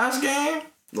the last game,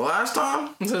 the last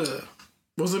time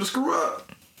was it a screw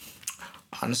up?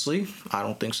 Honestly, I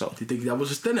don't think so. Do you think that was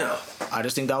just an L? I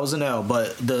just think that was an L.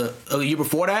 But the year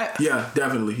before that, yeah,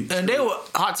 definitely. And they were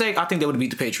hot take. I think they would have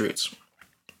beat the Patriots.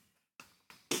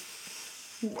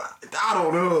 I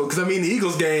don't know, because the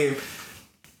Eagles game,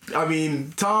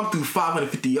 Tom threw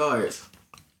 550 yards.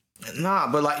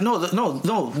 Nah, but like no.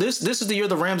 This is the year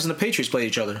the Rams and the Patriots played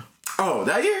each other. Oh,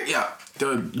 that year, yeah.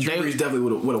 Drew Brees definitely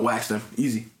would have waxed them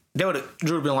easy. They would have.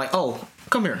 Drew would have been like, "Oh,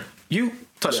 come here, you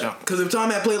touchdown." Because if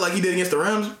Tom had played like he did against the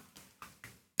Rams,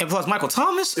 and plus Michael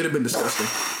Thomas, it'd have been disgusting.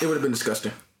 It would have been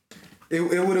disgusting. It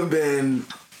would have been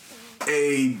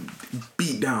a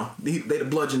beat down. They'd have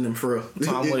bludgeoned them for real.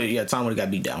 Tom would have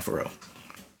got beat down for real.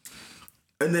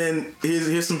 And then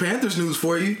here's some Panthers news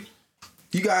for you.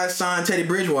 You guys signed Teddy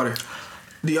Bridgewater.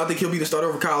 Do y'all think he'll be the starter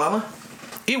over Kyle Allen?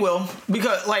 He will,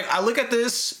 because like I look at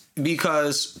this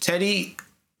because Teddy,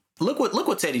 look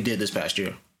what Teddy did this past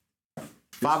year.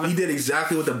 He did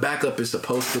exactly what the backup is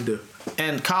supposed to do.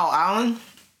 And Kyle Allen,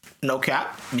 no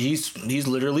cap, he's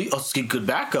literally a good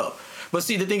backup. But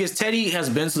see, the thing is, Teddy has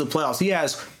been to the playoffs. He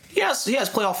has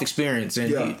playoff experience,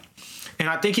 and and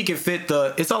I think he can fit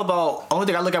the. It's all about. Only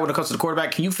thing I look at when it comes to the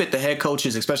quarterback, can you fit the head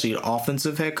coaches, especially the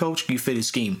offensive head coach? Can you fit his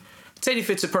scheme? Teddy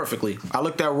fits it perfectly. I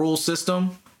looked at rule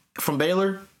system from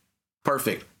Baylor,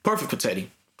 perfect for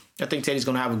Teddy. I think Teddy's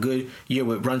gonna have a good year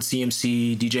with Run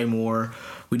CMC, DJ Moore.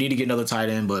 We need to get another tight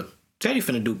end, but Teddy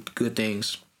finna do good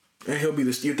things. And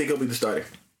you think he'll be the starter?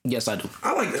 Yes, I do.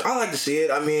 I like to see it.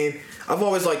 I've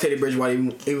always liked Teddy Bridgewater,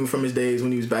 even from his days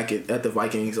when he was back at the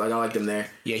Vikings. Like, I liked him there.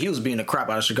 Yeah, he was beating the crap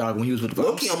out of Chicago when he was with the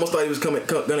Vikings. Loki almost thought he was gonna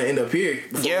end up here.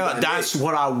 Yeah, that's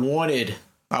what I wanted.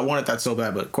 I wanted that so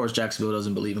bad, but of course Jacksonville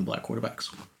doesn't believe in black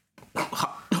quarterbacks.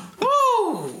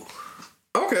 Woo!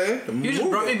 Okay, you just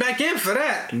brought me back in for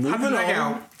that. Moving back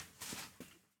out.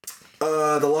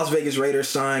 The Las Vegas Raiders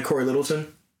signed Corey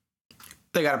Littleton.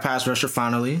 They got a pass rusher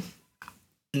finally.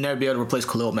 Never be able to replace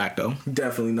Khalil Mack though.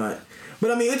 Definitely not.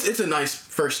 But it's a nice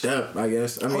first step, I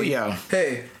guess. Yeah.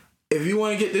 Hey, if you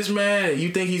want to get this man and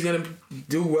you think he's gonna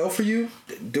do well for you,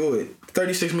 do it.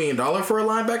 $36 million for a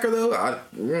linebacker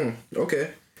though?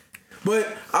 Okay.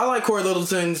 But I like Corey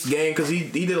Littleton's game because he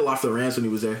did a lot for the Rams when he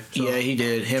was there. So. Yeah, he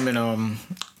did. Him and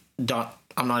Don.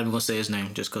 I'm not even gonna say his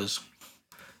name just because.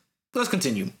 Let's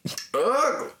continue.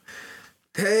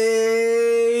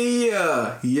 Hey,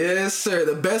 yes, sir.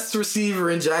 The best receiver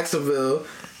in Jacksonville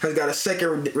has got a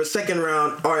second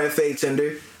round RFA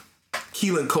tender,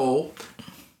 Keelan Cole,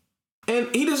 and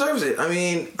he deserves it. I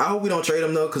mean, I hope we don't trade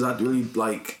him though, because I really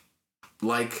like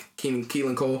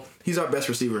Keelan Cole. He's our best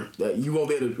receiver. You won't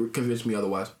be able to convince me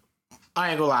otherwise. I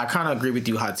ain't gonna lie, I kind of agree with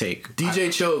you. Hot take.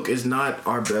 DJ Choke is not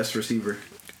our best receiver.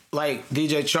 Like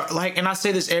DJ Chark, and I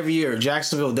say this every year.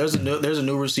 Jacksonville, there's a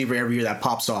new receiver every year that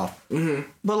pops off. Mm-hmm.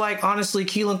 But like honestly,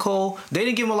 Keelan Cole, they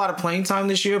didn't give him a lot of playing time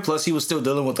this year. Plus, he was still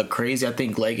dealing with a crazy, I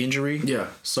think, leg injury. Yeah.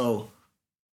 So,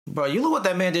 bro, you look what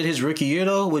that man did his rookie year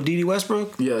though with D.D.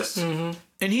 Westbrook. Yes. Mm-hmm.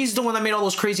 And he's the one that made all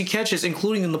those crazy catches,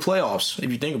 including in the playoffs.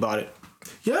 If you think about it.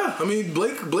 Yeah, I mean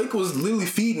Blake was literally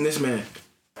feeding this man.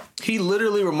 He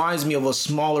literally reminds me of a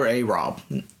smaller A-Rob.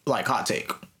 Like hot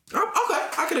take. Okay,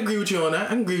 I can agree with you on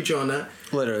that.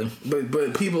 Literally.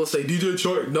 But people say DJ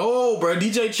Choke. No, bro.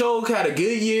 DJ Choke had a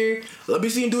good year. Let me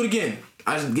see him do it again.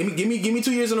 Give me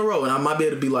 2 years in a row, and I might be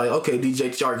able to be like, okay,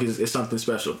 DJ Choke is something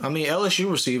special. I mean,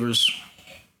 LSU receivers.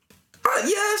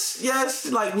 Yes.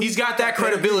 Like he's got that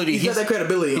credibility. He's got that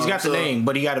credibility. He's got the name,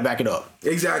 but he got to back it up.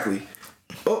 Exactly.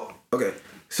 Oh, okay.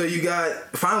 So you got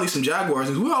finally some Jaguars.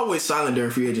 We're always silent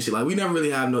during free agency. Like we never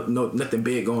really have nothing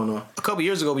big going on. A couple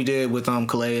years ago we did with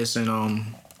Calais and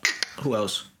who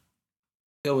else?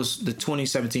 It was the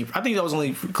 2017. I think that was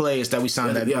only Calais that we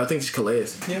signed. Yeah, I think it's Calais.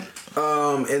 Yeah.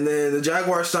 And then the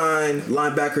Jaguars signed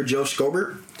linebacker Joe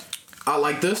Schobert. I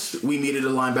like this. We needed a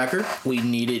linebacker. We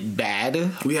needed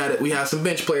bad. We had some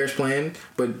bench players playing,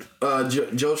 but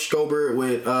Joe Schobert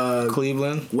with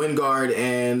Cleveland, Wingard,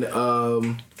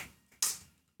 and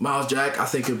Miles Jack, I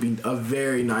think it'd be a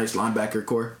very nice linebacker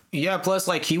core. Yeah, plus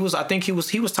like he was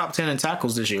top 10 in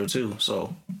tackles this year too.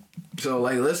 So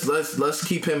like let's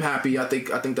keep him happy. I think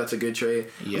that's a good trade.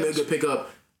 Yes. I mean, a good pickup.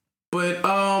 But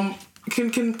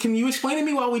can you explain to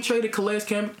me why we traded Calais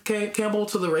Campbell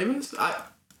to the Ravens?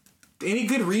 Any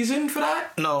good reason for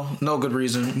that? No good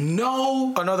reason.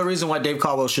 No. Another reason why Dave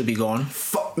Caldwell should be gone.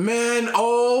 Man,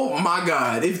 oh my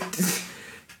God.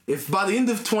 If by the end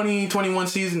of 2021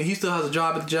 season he still has a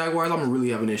job at the Jaguars, I'm gonna really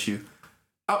have an issue.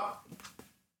 I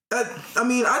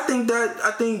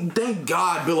think thank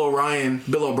God Bill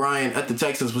O'Brien at the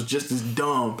Texans was just as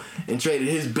dumb and traded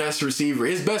his best receiver,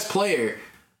 his best player,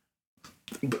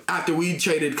 after we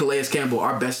traded Calais Campbell,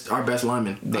 our best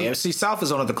lineman. The AFC South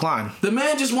is on a decline. The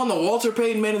man just won the Walter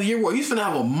Payton Man of the Year award. He's gonna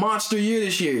have a monster year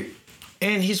this year.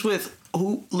 And he's with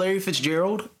who? Larry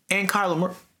Fitzgerald and Kyler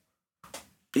Murray.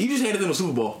 You just handed them a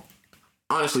Super Bowl.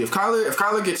 Honestly, if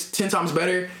Kyler gets 10 times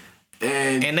better,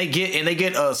 and they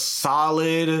get a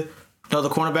solid another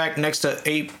cornerback next to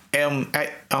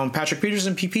Patrick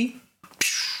Peterson, PP.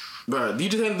 Bro, you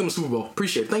just handed them a Super Bowl.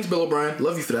 Appreciate it. Thanks, Bill O'Brien.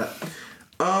 Love you for that.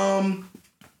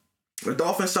 The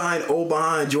Dolphins signed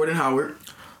behind Jordan Howard.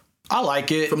 I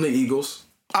like it from the Eagles.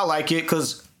 I like it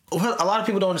because a lot of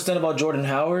people don't understand about Jordan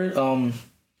Howard.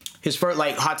 His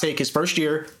first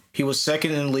year. He was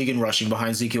second in the league in rushing behind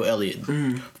Ezekiel Elliott. I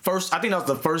think that was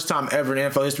the first time ever in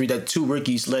NFL history that two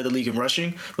rookies led the league in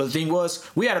rushing. But the thing was,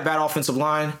 we had a bad offensive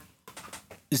line.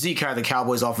 Zeke had the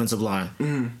Cowboys' offensive line.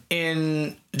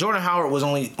 And Jordan Howard was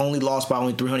only lost by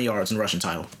only 300 yards in rushing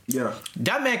title. Yeah.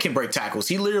 That man can break tackles.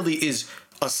 He literally is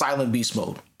a silent beast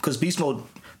mode. Because beast mode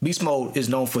is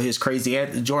known for his crazy,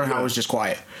 and Jordan Howard's just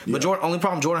quiet. Yeah. But only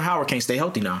problem, Jordan Howard can't stay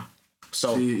healthy now.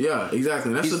 So yeah,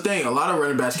 exactly. That's the thing. A lot of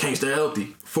running backs can't stay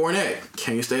healthy. Fournette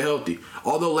can't stay healthy.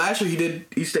 Although last year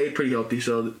he stayed pretty healthy.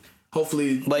 So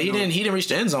hopefully, but he didn't reach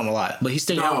the end zone a lot. But he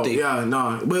stayed healthy. Yeah,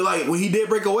 no. But like when he did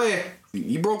break away,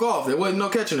 he broke off. There wasn't no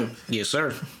catching him. Yes,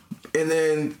 sir. And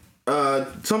then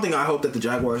something I hope that the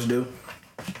Jaguars do.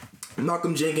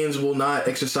 Malcolm Jenkins will not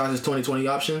exercise his 2020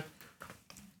 option.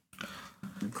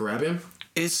 Grab him.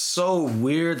 It's so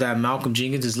weird that Malcolm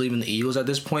Jenkins is leaving the Eagles at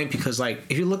this point because, like,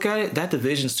 if you look at it, that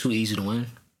division's too easy to win.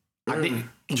 I think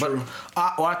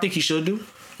he should do.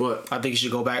 What? I think he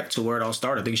should go back to where it all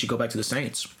started. I think he should go back to the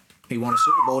Saints. He won a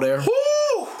Super Bowl there.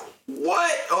 Woo!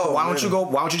 What? Oh, why don't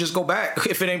you just go back?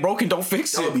 If it ain't broken, don't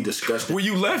fix it. That would be disgusting. Where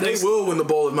you left, they will win the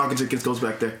bowl if Malcolm Jenkins goes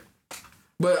back there.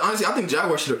 But honestly, I think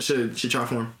Jaguars should try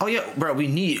for him. Oh yeah, bro. We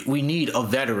need a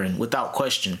veteran without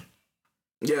question.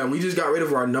 Yeah, we just got rid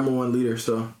of our number one leader,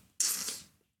 so.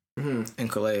 And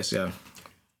Calais, yeah.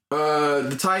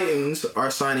 The Titans are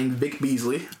signing Vic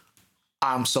Beasley.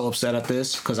 I'm so upset at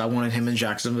this because I wanted him in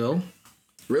Jacksonville.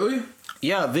 Really?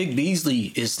 Yeah, Vic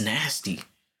Beasley is nasty.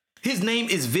 His name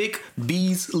is Vic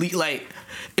Beasley. Like,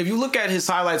 if you look at his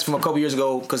highlights from a couple years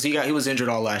ago, because he was injured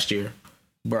all last year,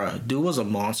 bruh, dude was a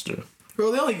monster.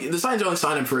 Bro, the Titans only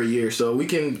signed him for a year, so we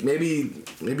can maybe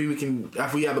we can,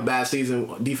 if we have a bad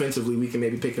season defensively, we can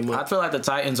maybe pick him up. I feel like the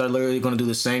Titans are literally going to do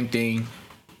the same thing,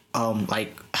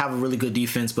 like have a really good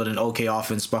defense but an okay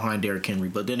offense behind Derrick Henry.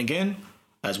 But then again,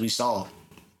 as we saw,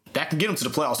 that can get them to the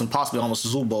playoffs and possibly almost a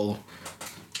Super Bowl.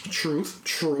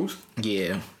 Truth.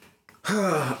 Yeah.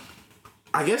 I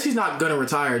guess he's not gonna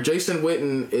retire. Jason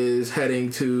Witten is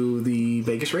heading to the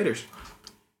Vegas Raiders.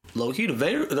 Low-key,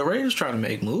 the Raiders trying to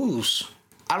make moves.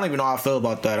 I don't even know how I feel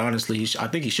about that, honestly. I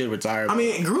think he should retire. I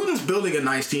mean, Gruden's building a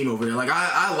nice team over there. Like,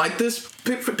 I like this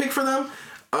pick for them.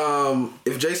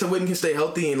 If Jason Witten can stay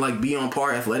healthy and, like, be on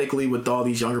par athletically with all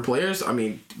these younger players, I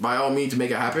mean, by all means,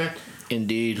 make it happen.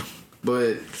 Indeed.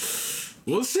 But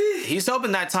we'll see. He's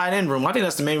helping that tight end room. I think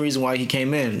that's the main reason why he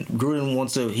came in. Gruden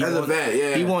wants to... a vet,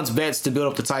 yeah. He wants vets to build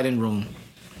up the tight end room.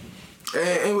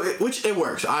 Which it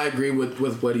works. I agree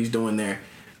with what he's doing there.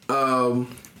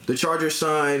 The Chargers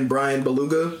signed Brian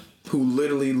Beluga, who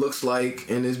literally looks like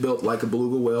and is built like a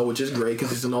beluga whale, which is great because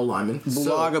he's an old lineman.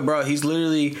 Beluga, bro, he's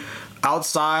literally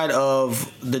outside of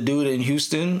the dude in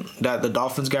Houston that the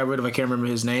Dolphins got rid of. I can't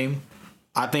remember his name.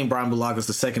 I think Brian Beluga is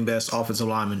the second best offensive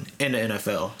lineman in the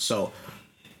NFL. So,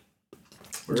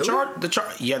 really?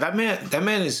 Yeah, that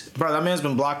man is, bro. That man's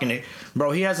been blocking it,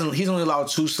 bro. He's only allowed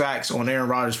 2 sacks on Aaron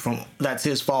Rodgers that's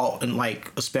his fault in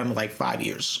like a span of like 5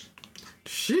 years.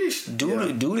 Sheesh.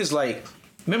 Dude is like,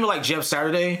 remember like Jeff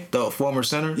Saturday, the former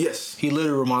center? Yes. He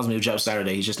literally reminds me of Jeff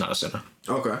Saturday. He's just not a center.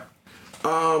 Okay.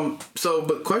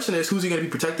 But question is, who's he going to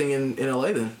be protecting in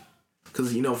LA then?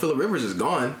 Because, Phillip Rivers is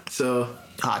gone, so...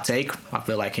 Hot take. I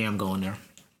feel like Cam going there.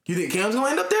 You think Cam's going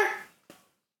to end up there?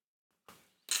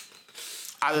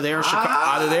 Either there or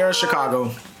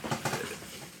Chicago.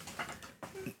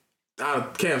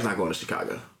 Cam's not going to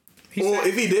Chicago.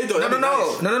 If he did,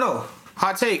 though, No.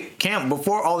 Hot take. Cam,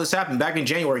 before all this happened, back in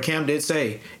January, Cam did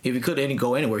say if he could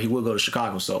go anywhere, he would go to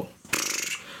Chicago. So,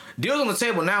 deals on the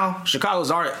table now. Chicago's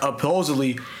already,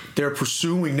 supposedly, they're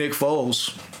pursuing Nick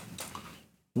Foles.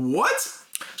 What?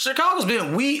 Chicago's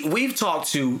been, we've talked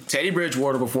to Teddy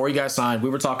Bridgewater before he got signed.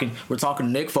 We're talking to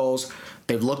Nick Foles.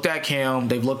 They've looked at Cam.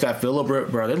 They've looked at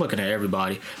Phillip. Bro, they're looking at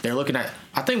everybody. They're looking at,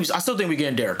 I still think we're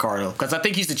getting Derek Carr, though, because I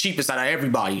think he's the cheapest out of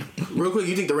everybody. Real quick,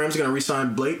 you think the Rams are going to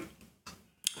re-sign Blake?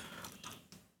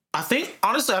 I think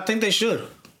they should.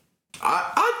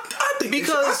 I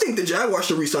think the Jaguars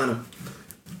should re-sign him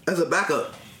as a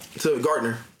backup to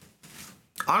Gardner.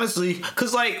 Honestly,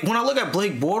 because like when I look at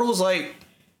Blake Bortles, like,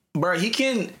 bro, he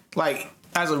can like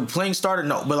as a playing starter,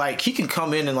 no, but like he can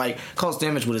come in and like cause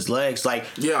damage with his legs, like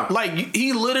yeah, like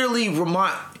he literally he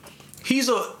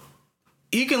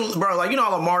can, bro, like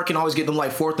how Lamar can always get them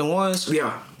like 4th and 1s.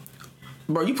 Yeah.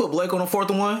 Bro, you put Blake on a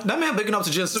 4th and 1. That man big enough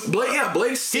to just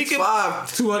Blake's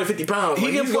 6'5", 250 pounds.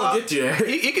 He can fly, get you.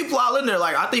 He can fly in there.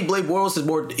 Like I think Blake Bortles is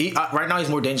more. Right now he's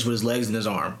more dangerous with his legs than his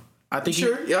arm. I think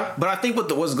yeah. But I think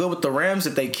what's good with the Rams,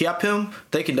 if they kept him,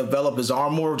 they can develop his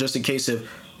arm more, just in case if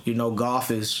Goff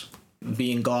is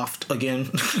being goffed again.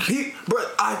 Bro,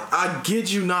 I kid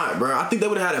you not, bro. I think they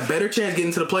would have had a better chance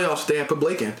getting to the playoffs if they had put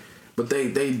Blake in. But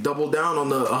they doubled down on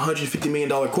the $150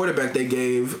 million quarterback they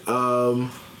gave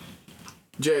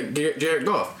Jared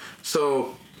Goff.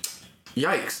 So,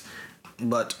 yikes.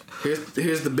 But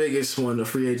here's the biggest one, the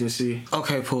free agency.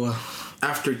 Okay, Pua.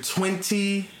 After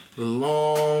 20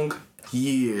 long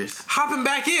years. Hopping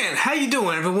back in. How you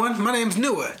doing, everyone? My name's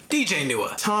Nua, DJ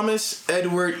Nua. Thomas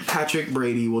Edward Patrick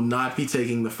Brady will not be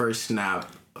taking the first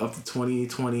snap of the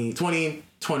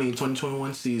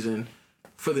 2020-2021 season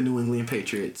for the New England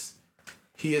Patriots.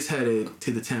 He is headed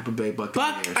to the Tampa Bay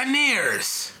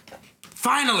Buccaneers.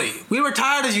 Finally, we were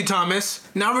tired of you, Thomas.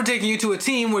 Now we're taking you to a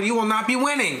team where you will not be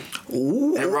winning.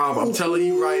 Ooh. And Rob, I'm telling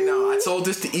you right now, I told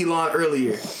this to Elon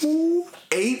earlier.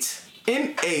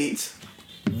 8-8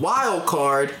 wild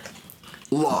card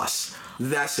loss.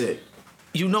 That's it.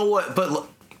 You know what? But look,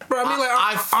 bro,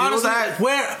 I feel honestly, that.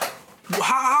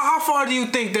 How far do you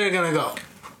think they're gonna go?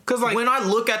 Because like when I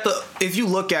look at if you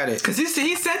look at it, because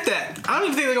he said that, I don't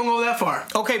even think they're gonna go that far.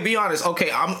 Okay, be honest.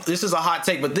 Okay, this is a hot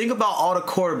take, but think about all the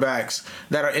quarterbacks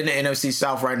that are in the NFC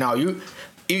South right now. You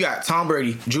got Tom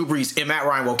Brady, Drew Brees, and Matt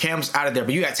Ryan. Well, Cam's out of there,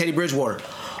 but you got Teddy Bridgewater.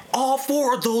 All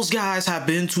 4 of those guys have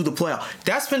been to the playoff.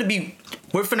 That's gonna be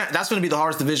the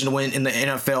hardest division to win in the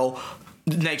NFL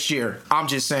next year. I'm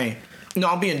just saying. No,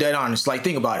 I'm being dead honest. Like,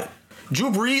 think about it. Drew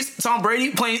Brees, Tom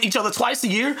Brady playing each other twice a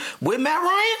year with Matt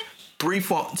Ryan.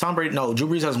 Tom Brady. No, Drew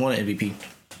Brees hasn't won an MVP.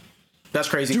 That's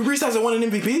crazy. Drew Brees hasn't won an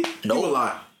MVP? No. You a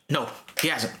lie. No, he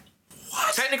hasn't.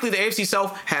 What? Technically, the AFC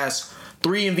South has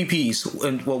 3 MVPs,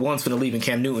 and one's finna leave in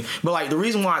Cam Newton. But like the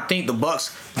reason why I think the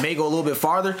Bucs may go a little bit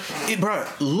farther, bro,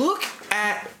 look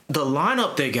at the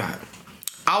lineup they got.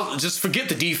 I'll just forget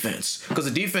the defense because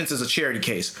the defense is a charity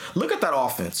case. Look at that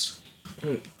offense.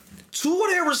 Two of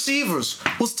their receivers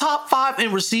was top 5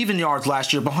 in receiving yards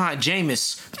last year behind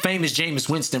famous Jameis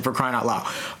Winston, for crying out loud.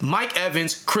 Mike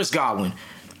Evans, Chris Godwin.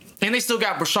 And they still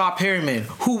got Brashad Perryman,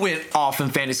 who went off in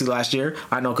fantasy last year.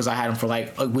 I know because I had him for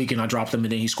like a week and I dropped him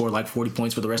and then he scored like 40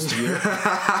 points for the rest of the year.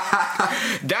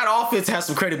 That offense has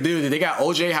some credibility. They got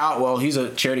O.J. Howard. Well, he's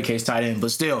a charity case tight end, but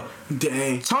still.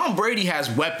 Dang. Tom Brady has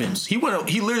weapons. He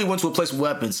literally went to a place with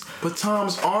weapons. But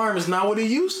Tom's arm is not what it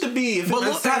used to be. If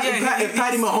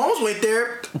Patty Mahomes went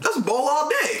there, that's a bowl all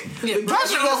day. Yeah,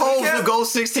 Patrick Mahomes would go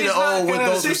 16-0 with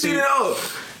those receivers.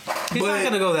 16-0. He's not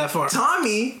gonna go that far.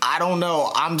 Tommy, I don't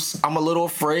know. I'm a little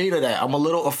afraid of that. I'm a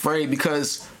little afraid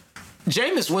because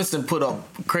Jameis Winston put up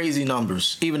crazy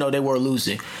numbers, even though they were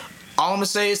losing. All I'm gonna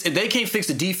say is if they can't fix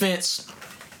the defense,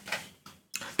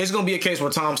 it's gonna be a case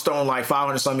where Tom's throwing like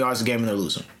 500 some yards a game and they're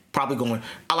losing. Probably going,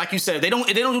 like you said, if they don't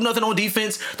do nothing on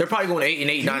defense, they're probably going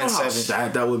 8-8, 9-7. How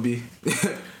sad that would be.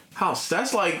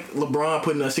 That's like LeBron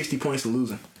putting up 60 points and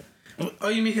losing. Oh,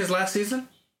 you mean his last season?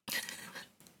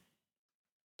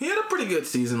 He had a pretty good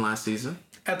season last season.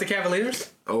 At the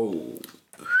Cavaliers? Oh.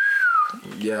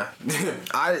 Yeah.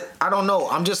 I don't know.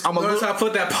 I'm Notice a little. I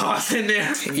put that pause in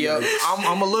there. Yeah,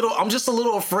 I'm just a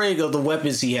little afraid of the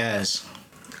weapons he has.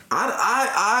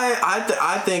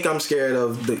 I think I'm scared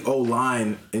of the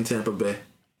O-line in Tampa Bay.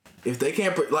 If they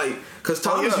can't, because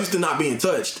Thomas used to not being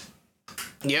touched.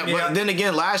 Yeah, but then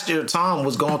again, last year Tom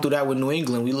was going through that with New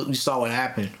England. We saw what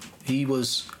happened. He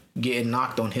was getting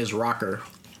knocked on his rocker.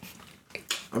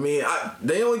 I mean,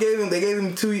 they gave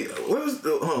him 2 years. What was?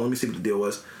 Hold on, let me see what the deal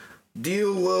was.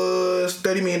 Deal was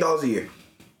 $30 million a year.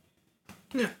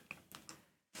 Yeah.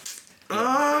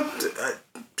 I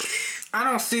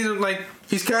don't see them like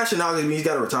he's cashing out. I mean, he's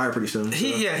got to retire pretty soon. So.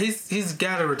 He's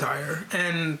got to retire,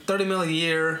 and $30 million a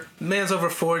year. Man's over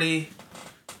 40.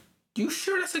 You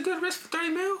sure that's a good risk for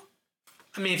 $30 million?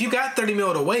 I mean, if you got $30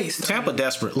 million to waste, Tampa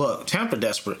desperate. Look, Tampa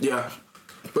desperate. Yeah.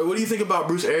 But what do you think about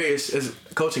Bruce Arians as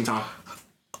coaching Tom?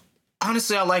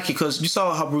 Honestly, I like it because you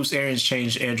saw how Bruce Arians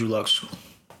changed Andrew Luck's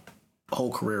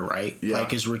whole career, right? Yeah. Like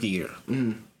his rookie year.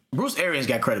 Mm-hmm. Bruce Arians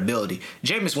got credibility.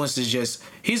 Jameis Winston's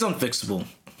he's unfixable.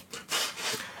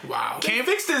 wow. Can't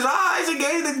fix his eyes. It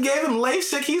gave him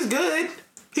LASIK. He's good.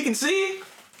 He can see.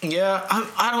 Yeah,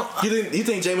 I don't. You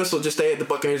think Jameis will just stay at the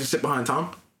Buccaneers and sit behind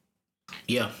Tom?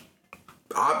 Yeah.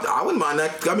 I wouldn't mind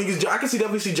that. I mean, I can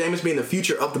definitely see Jameis being the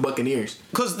future of the Buccaneers.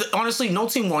 Because honestly, no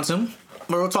team wants him.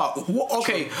 Real talk.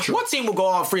 Okay, true. What team will go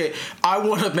out free? I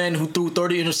want a man who threw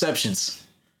 30 interceptions.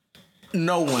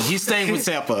 No one. He's staying with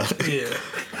Tampa. Yeah.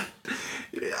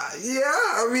 Yeah,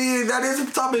 I mean, that is a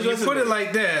topic. You put it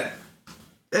like that.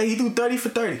 Hey, he threw 30 for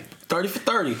 30. 30 for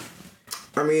 30.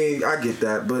 I mean, I get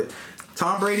that, but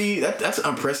Tom Brady, that's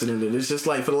unprecedented. It's just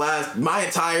like for my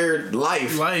entire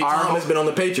life, Tom has been on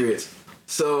the Patriots.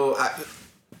 So, I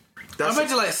bet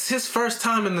you like his first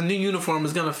time in the new uniform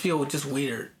is going to feel just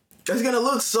weird. It's gonna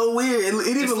look so weird.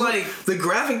 It even like the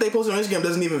graphic they posted on Instagram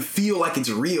doesn't even feel like it's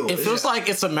real. It feels like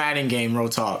it's a Madden game. Real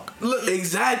talk. Look,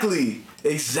 exactly.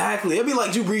 It'd be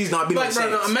like Drew Brees not being on the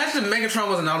Saints. No, imagine Megatron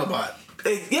was an Autobot.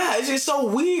 Yeah, it's just so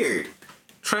weird.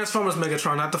 Transformers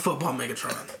Megatron, not the football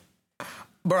Megatron.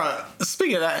 Bruh,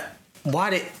 speaking of that,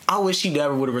 I wish he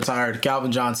never would have retired.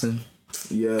 Calvin Johnson.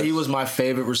 Yeah, he was my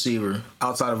favorite receiver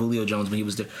outside of Julio Jones when he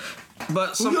was there.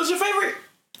 But Julio's your favorite?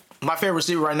 My favorite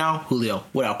receiver right now, Julio,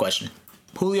 without question.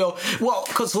 Julio, well,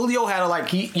 because Julio had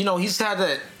he's had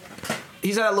that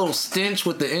little stench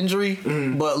with the injury,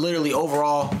 but literally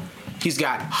overall, he's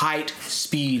got height,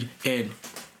 speed, and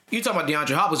you talking about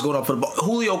DeAndre Hopkins going up for the ball.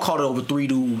 Julio caught it over 3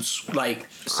 dudes. Like,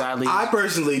 sadly,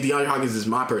 DeAndre Hopkins is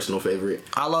my personal favorite.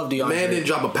 I love DeAndre. Man didn't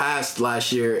drop a pass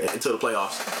last year until the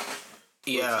playoffs.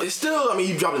 Yeah, it's still. I mean,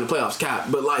 you dropped in the playoffs, cap,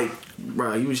 but like,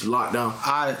 bro, you was locked down.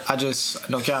 I just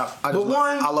no cap. I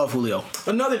love Julio.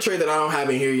 Another trade that I don't have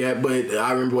in here yet, but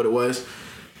I remember what it was.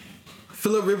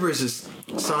 Phillip Rivers is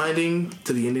signing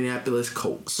to the Indianapolis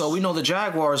Colts. So we know the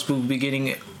Jaguars will be getting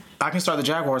it. I can start the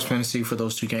Jaguars fantasy for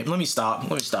those 2 games. Let me stop,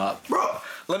 bro.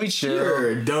 Let me chill.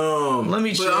 You're dumb. Let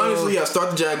me chill. But honestly,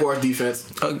 start the Jaguars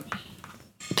defense.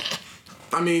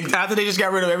 I mean, after they just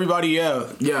got rid of everybody, yeah.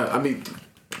 I mean.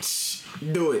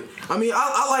 Do it. I mean,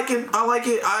 I like it.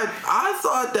 I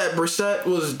thought that Brissett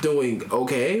was doing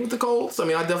okay with the Colts. I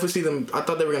mean, I definitely see them. I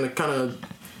thought they were going to kind of...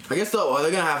 I guess they're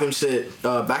going to have him sit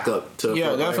backup to...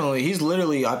 Yeah, definitely. Right? He's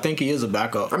literally... I think he is a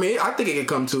backup. I mean, I think it could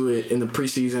come to it in the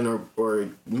preseason or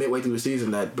midway through the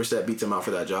season that Brissett beats him out for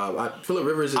that job. Phillip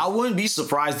Rivers is... I wouldn't be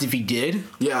surprised if he did.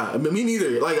 Yeah, but me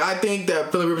neither. Like, I think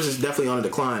that Phillip Rivers is definitely on a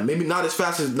decline. Maybe not as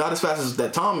fast as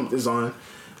that Tom is on.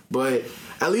 But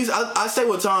at least I say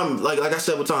with Tom, like I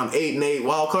said with Tom, 8-8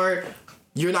 wild card.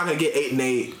 You're not gonna get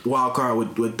 8-8 wild card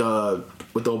with the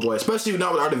old boy, especially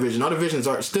not with our division. Our divisions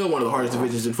are still one of the hardest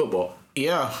divisions in football.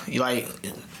 Yeah, like,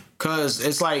 cause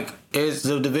it's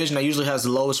the division that usually has the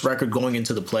lowest record going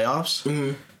into the playoffs.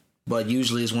 Mm-hmm. But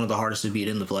usually it's one of the hardest to beat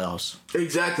in the playoffs.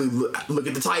 Exactly. Look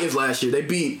at the Titans last year. They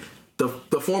beat the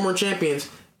former champions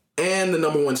and the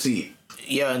number 1 seed.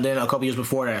 Yeah, and then a couple years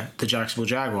before that, the Jacksonville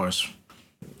Jaguars.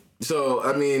 So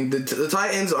I mean, the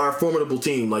Titans are a formidable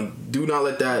team. Like, do not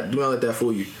let that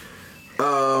fool you.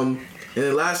 And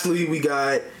then lastly, we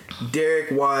got Derek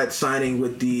Watt signing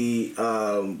with the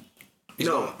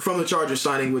from the Chargers,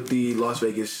 signing with the Las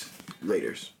Vegas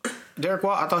Raiders. Derek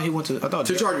Watt, I thought he went to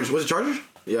Chargers. Was it Chargers?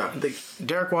 Yeah, I think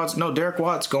Derek Watt's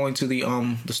going to the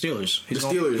Steelers.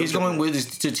 He's going with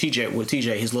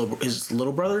TJ, his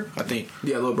little brother, I think.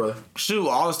 Yeah, little brother. Shoot,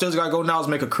 all the Steelers gotta go now is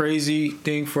make a crazy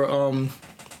thing for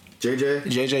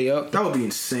JJ. Yep. That would be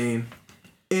insane.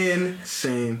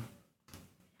 Insane.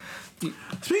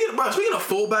 Speaking of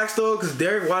fullbacks though, because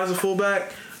Derek Watt is a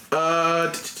fullback.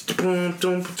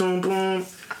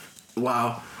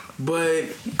 Wow. But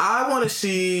I want to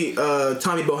see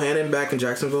Tommy Bohannon back in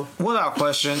Jacksonville. Without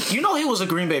question. You know he was a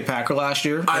Green Bay Packer last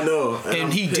year. I know.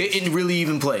 And he didn't really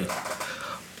even play.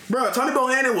 Bro, Tommy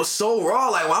Bohannon was so raw.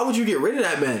 Like, why would you get rid of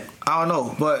that man? I don't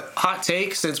know. But hot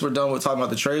take, since we're done with talking about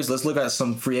the trades, let's look at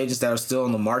some free agents that are still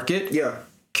in the market. Yeah.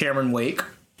 Cameron Wake.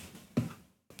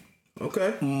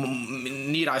 Okay.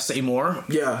 Need I say more?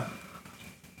 Yeah.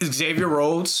 Xavier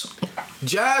Rhodes.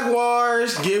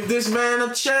 Jaguars, give this man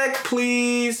a check,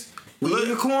 please. We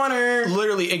need a corner.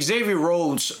 Literally, Xavier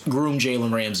Rhodes groomed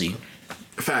Jalen Ramsey.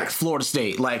 Facts. Florida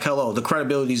State. Like, hello, the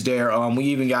credibility's there. We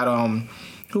even got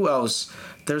who else?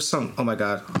 There's some. Oh my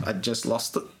god, I just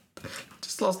lost the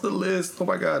list. Oh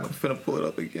my god, I'm finna pull it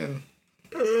up again.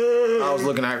 I was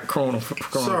looking at Corona.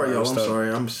 Sorry, y'all.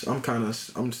 I'm sorry.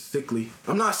 I'm sickly.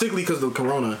 I'm not sickly because of the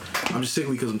Corona. I'm just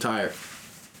sickly because I'm tired.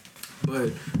 But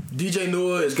DJ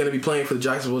Nua is gonna be playing for the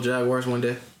Jacksonville Jaguars one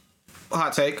day.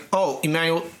 Hot take. Oh,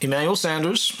 Emmanuel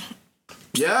Sanders.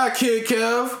 Yeah, Kid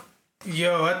Kev.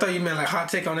 Yo, I thought you meant like hot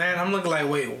take on that. I'm looking like,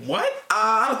 wait, what?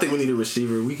 I don't think we need a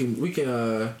receiver. We can.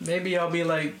 Maybe I'll be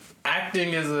like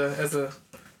acting as a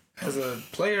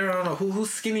player. I don't know who's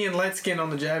skinny and light skinned on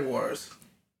the Jaguars.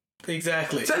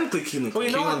 Exactly. Technically, Keelan Cole. Well,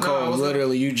 you know Keelan Cole.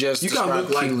 Literally, you just kind of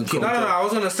look like Keelan Cole. No. I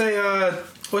was gonna say,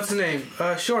 what's his name?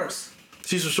 Shorts.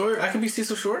 Cecil Short. I could be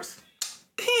Cecil Shorts.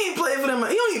 He ain't play for them.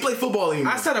 He don't even play football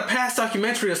anymore. I said a past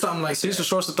documentary or something like Cecil that.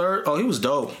 Shorts the third. Oh, he was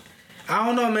dope. I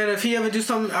don't know, man. If he ever do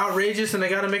something outrageous and they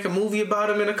got to make a movie about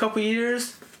him in a couple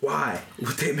years, why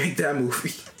would they make that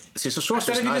movie? Cecil Shorts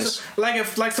was nice. Like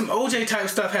some OJ type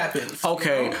stuff happens.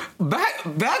 Okay, back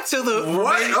to the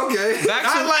what? Okay, back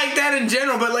Not to like that in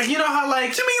general, but like you know how like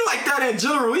what you mean like that in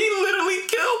general? He literally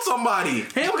killed somebody.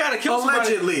 he don't gotta kill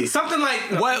allegedly. Something like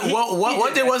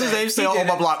what did what's his name say on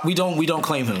my block? We don't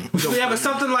claim him. Yeah, but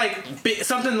something like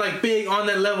big on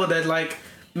that level that like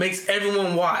makes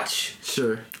everyone watch.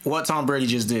 Sure. What Tom Brady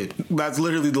just did. That's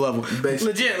literally the level.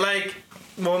 Legit, like.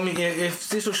 Well, I mean, if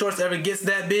Cecil Shorts ever gets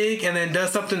that big and then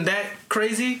does something that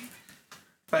crazy,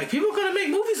 like people are gonna make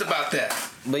movies about that.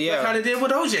 But yeah, like how they did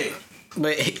with OJ.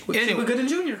 But Cuba Gooding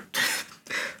Jr.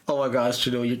 Oh my gosh,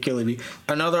 Chanel, you're killing me.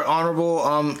 Another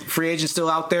honorable free agent still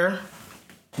out there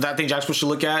that I think Jacksonville should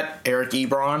look at: Eric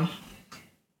Ebron,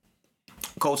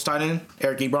 Colts tight end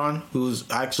Eric Ebron, who's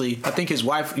actually I think his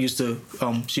wife used to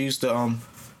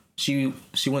she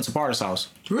went to Parter's house.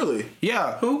 Really?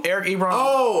 Yeah. Who? Eric Ebron.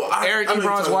 Oh, Eric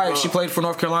Ebron's wife. She played for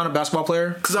North Carolina, basketball player.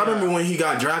 Because I remember when he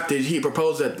got drafted, he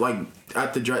proposed at when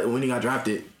he got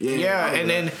drafted. Yeah,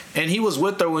 and he was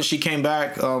with her when she came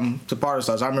back to Parter's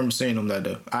house. I remember seeing him that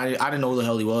day. I didn't know who the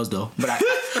hell he was though, but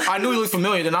I knew he looked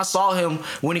familiar. Then I saw him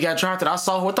when he got drafted. I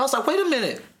saw him. I was like, wait a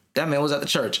minute. That man was at the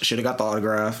church. Should have got the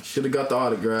autograph. Should have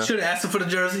asked him for the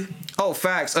jersey. Oh,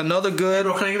 facts. Another good.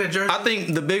 Can I get a jersey? I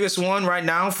think the biggest one right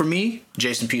now for me,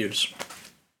 Jason Peters.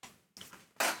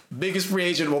 Biggest free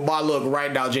agent on my look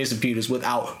right now, Jason Peters,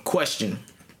 without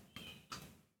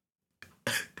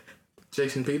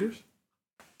Jason Peters?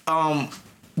 The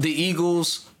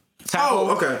Eagles tackle.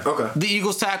 Oh, okay. The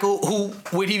Eagles tackle who,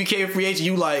 when he became a free agent,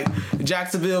 you like,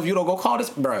 Jacksonville, if you don't go call this,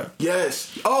 bruh.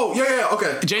 Yes. Oh, yeah,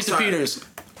 okay. Jason Peters.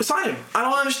 Sign him. I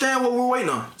don't understand what we're waiting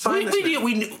on.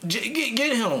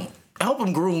 Get him. Help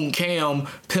him groom Cam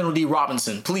Penalty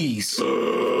Robinson, please.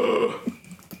 Rob,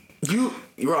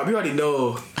 you already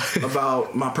know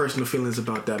about my personal feelings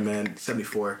about that man,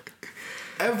 74.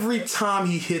 Every time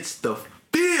he hits the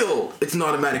field, it's an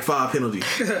automatic foul penalty.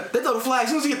 They throw the flag as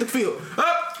soon as he hit the field.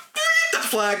 Up, that's the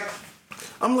flag.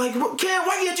 I'm like, Cam,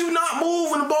 why can't you not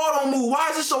move when the ball don't move? Why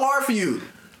is it so hard for you?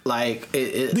 Like, Do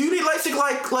you need LASIK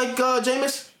like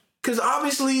Jameis? Because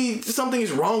obviously something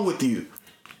is wrong with you.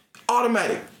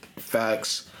 Automatic.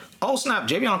 Facts. Oh snap!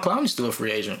 Javion Clowney's still a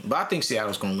free agent, but I think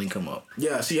Seattle's gonna link him up.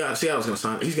 Yeah, Seattle's gonna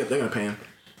sign. They're gonna pay him.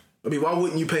 I mean, why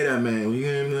wouldn't you pay that man?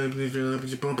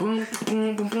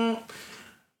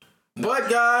 But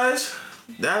guys,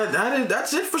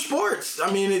 that's it for sports.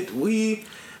 I mean,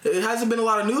 it hasn't been a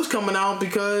lot of news coming out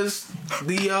because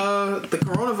the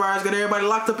coronavirus got everybody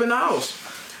locked up in the house.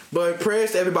 But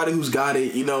prayers to everybody who's got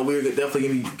it. You know, we're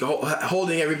definitely gonna be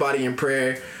holding everybody in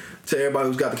prayer. To everybody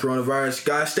who's got the coronavirus,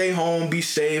 guys, stay home, be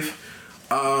safe.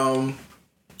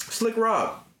 Slick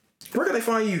Rob, where can they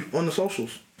find you on the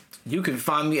socials? You can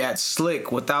find me at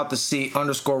Slick without the C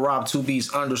 _Rob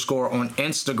 2Bs_ on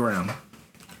Instagram.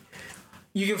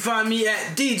 You can find me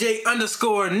at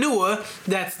DJ_Nua.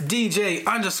 That's DJ_NUAH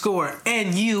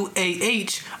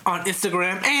on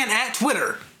Instagram and at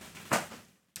Twitter.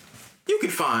 You can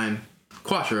find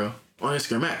Quattro on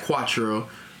Instagram at Quattro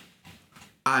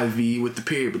IV with the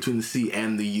period between the C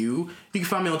and the U. You can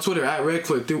find me on Twitter at Red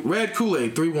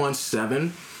Kool-Aid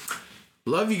 317.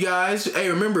 Love you guys. Hey,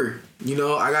 remember,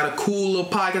 I got a cool little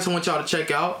podcast I want y'all to check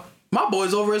out. My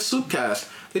boys over at Soupcast.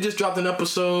 They just dropped an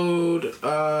episode. When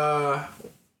are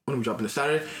we dropping this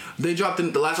Saturday? They dropped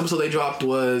the last episode they dropped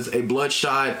was a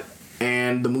Bloodshot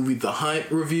and the movie The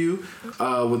Hunt review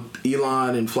with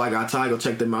Elon and Fly Guy Ty. Go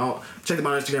check them out. Check them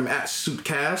out on Instagram at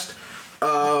Soupcast.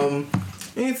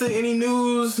 Any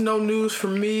news? No news for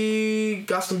me.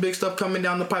 Got some big stuff coming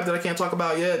down the pipe that I can't talk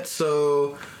about yet.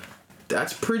 So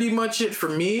that's pretty much it for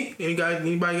me.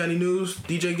 Anybody got any news?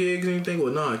 DJ gigs, anything?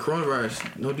 Well, no,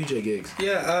 coronavirus. No DJ gigs.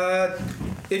 Yeah,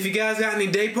 if you guys got any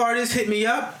day parties, hit me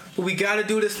up. But we got to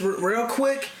do this real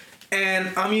quick. And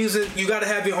you got to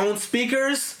have your own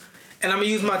speakers. And I'm going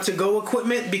to use my to-go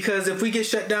equipment because if we get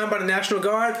shut down by the National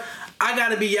Guard, I got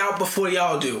to be out before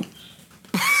y'all do.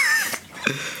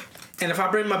 And if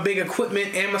I bring my big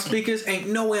equipment and my speakers, ain't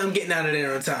no way I'm getting out of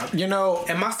there on time.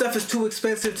 And my stuff is too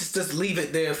expensive to just leave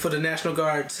it there for the National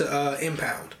Guard to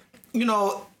impound.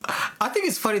 I think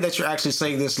it's funny that you're actually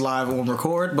saying this live on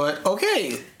record, but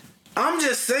okay. I'm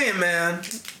just saying, man.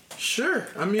 Sure.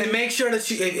 I mean, and make sure that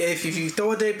if you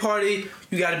throw a day party,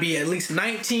 you got to be at least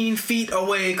 19 feet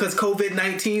away because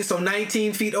COVID-19. So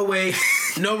 19 feet away,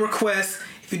 no requests.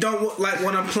 If you don't like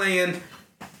what I'm playing,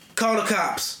 call the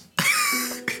cops.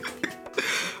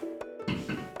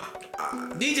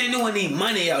 DJ Nua need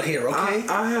money out here, okay?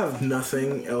 I have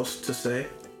nothing else to say.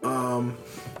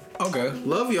 Okay.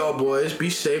 Love y'all, boys. Be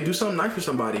safe. Do something nice for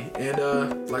somebody. And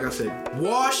like I said,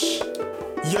 wash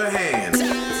your hands.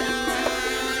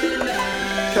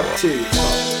 Cafeteria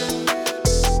Talk.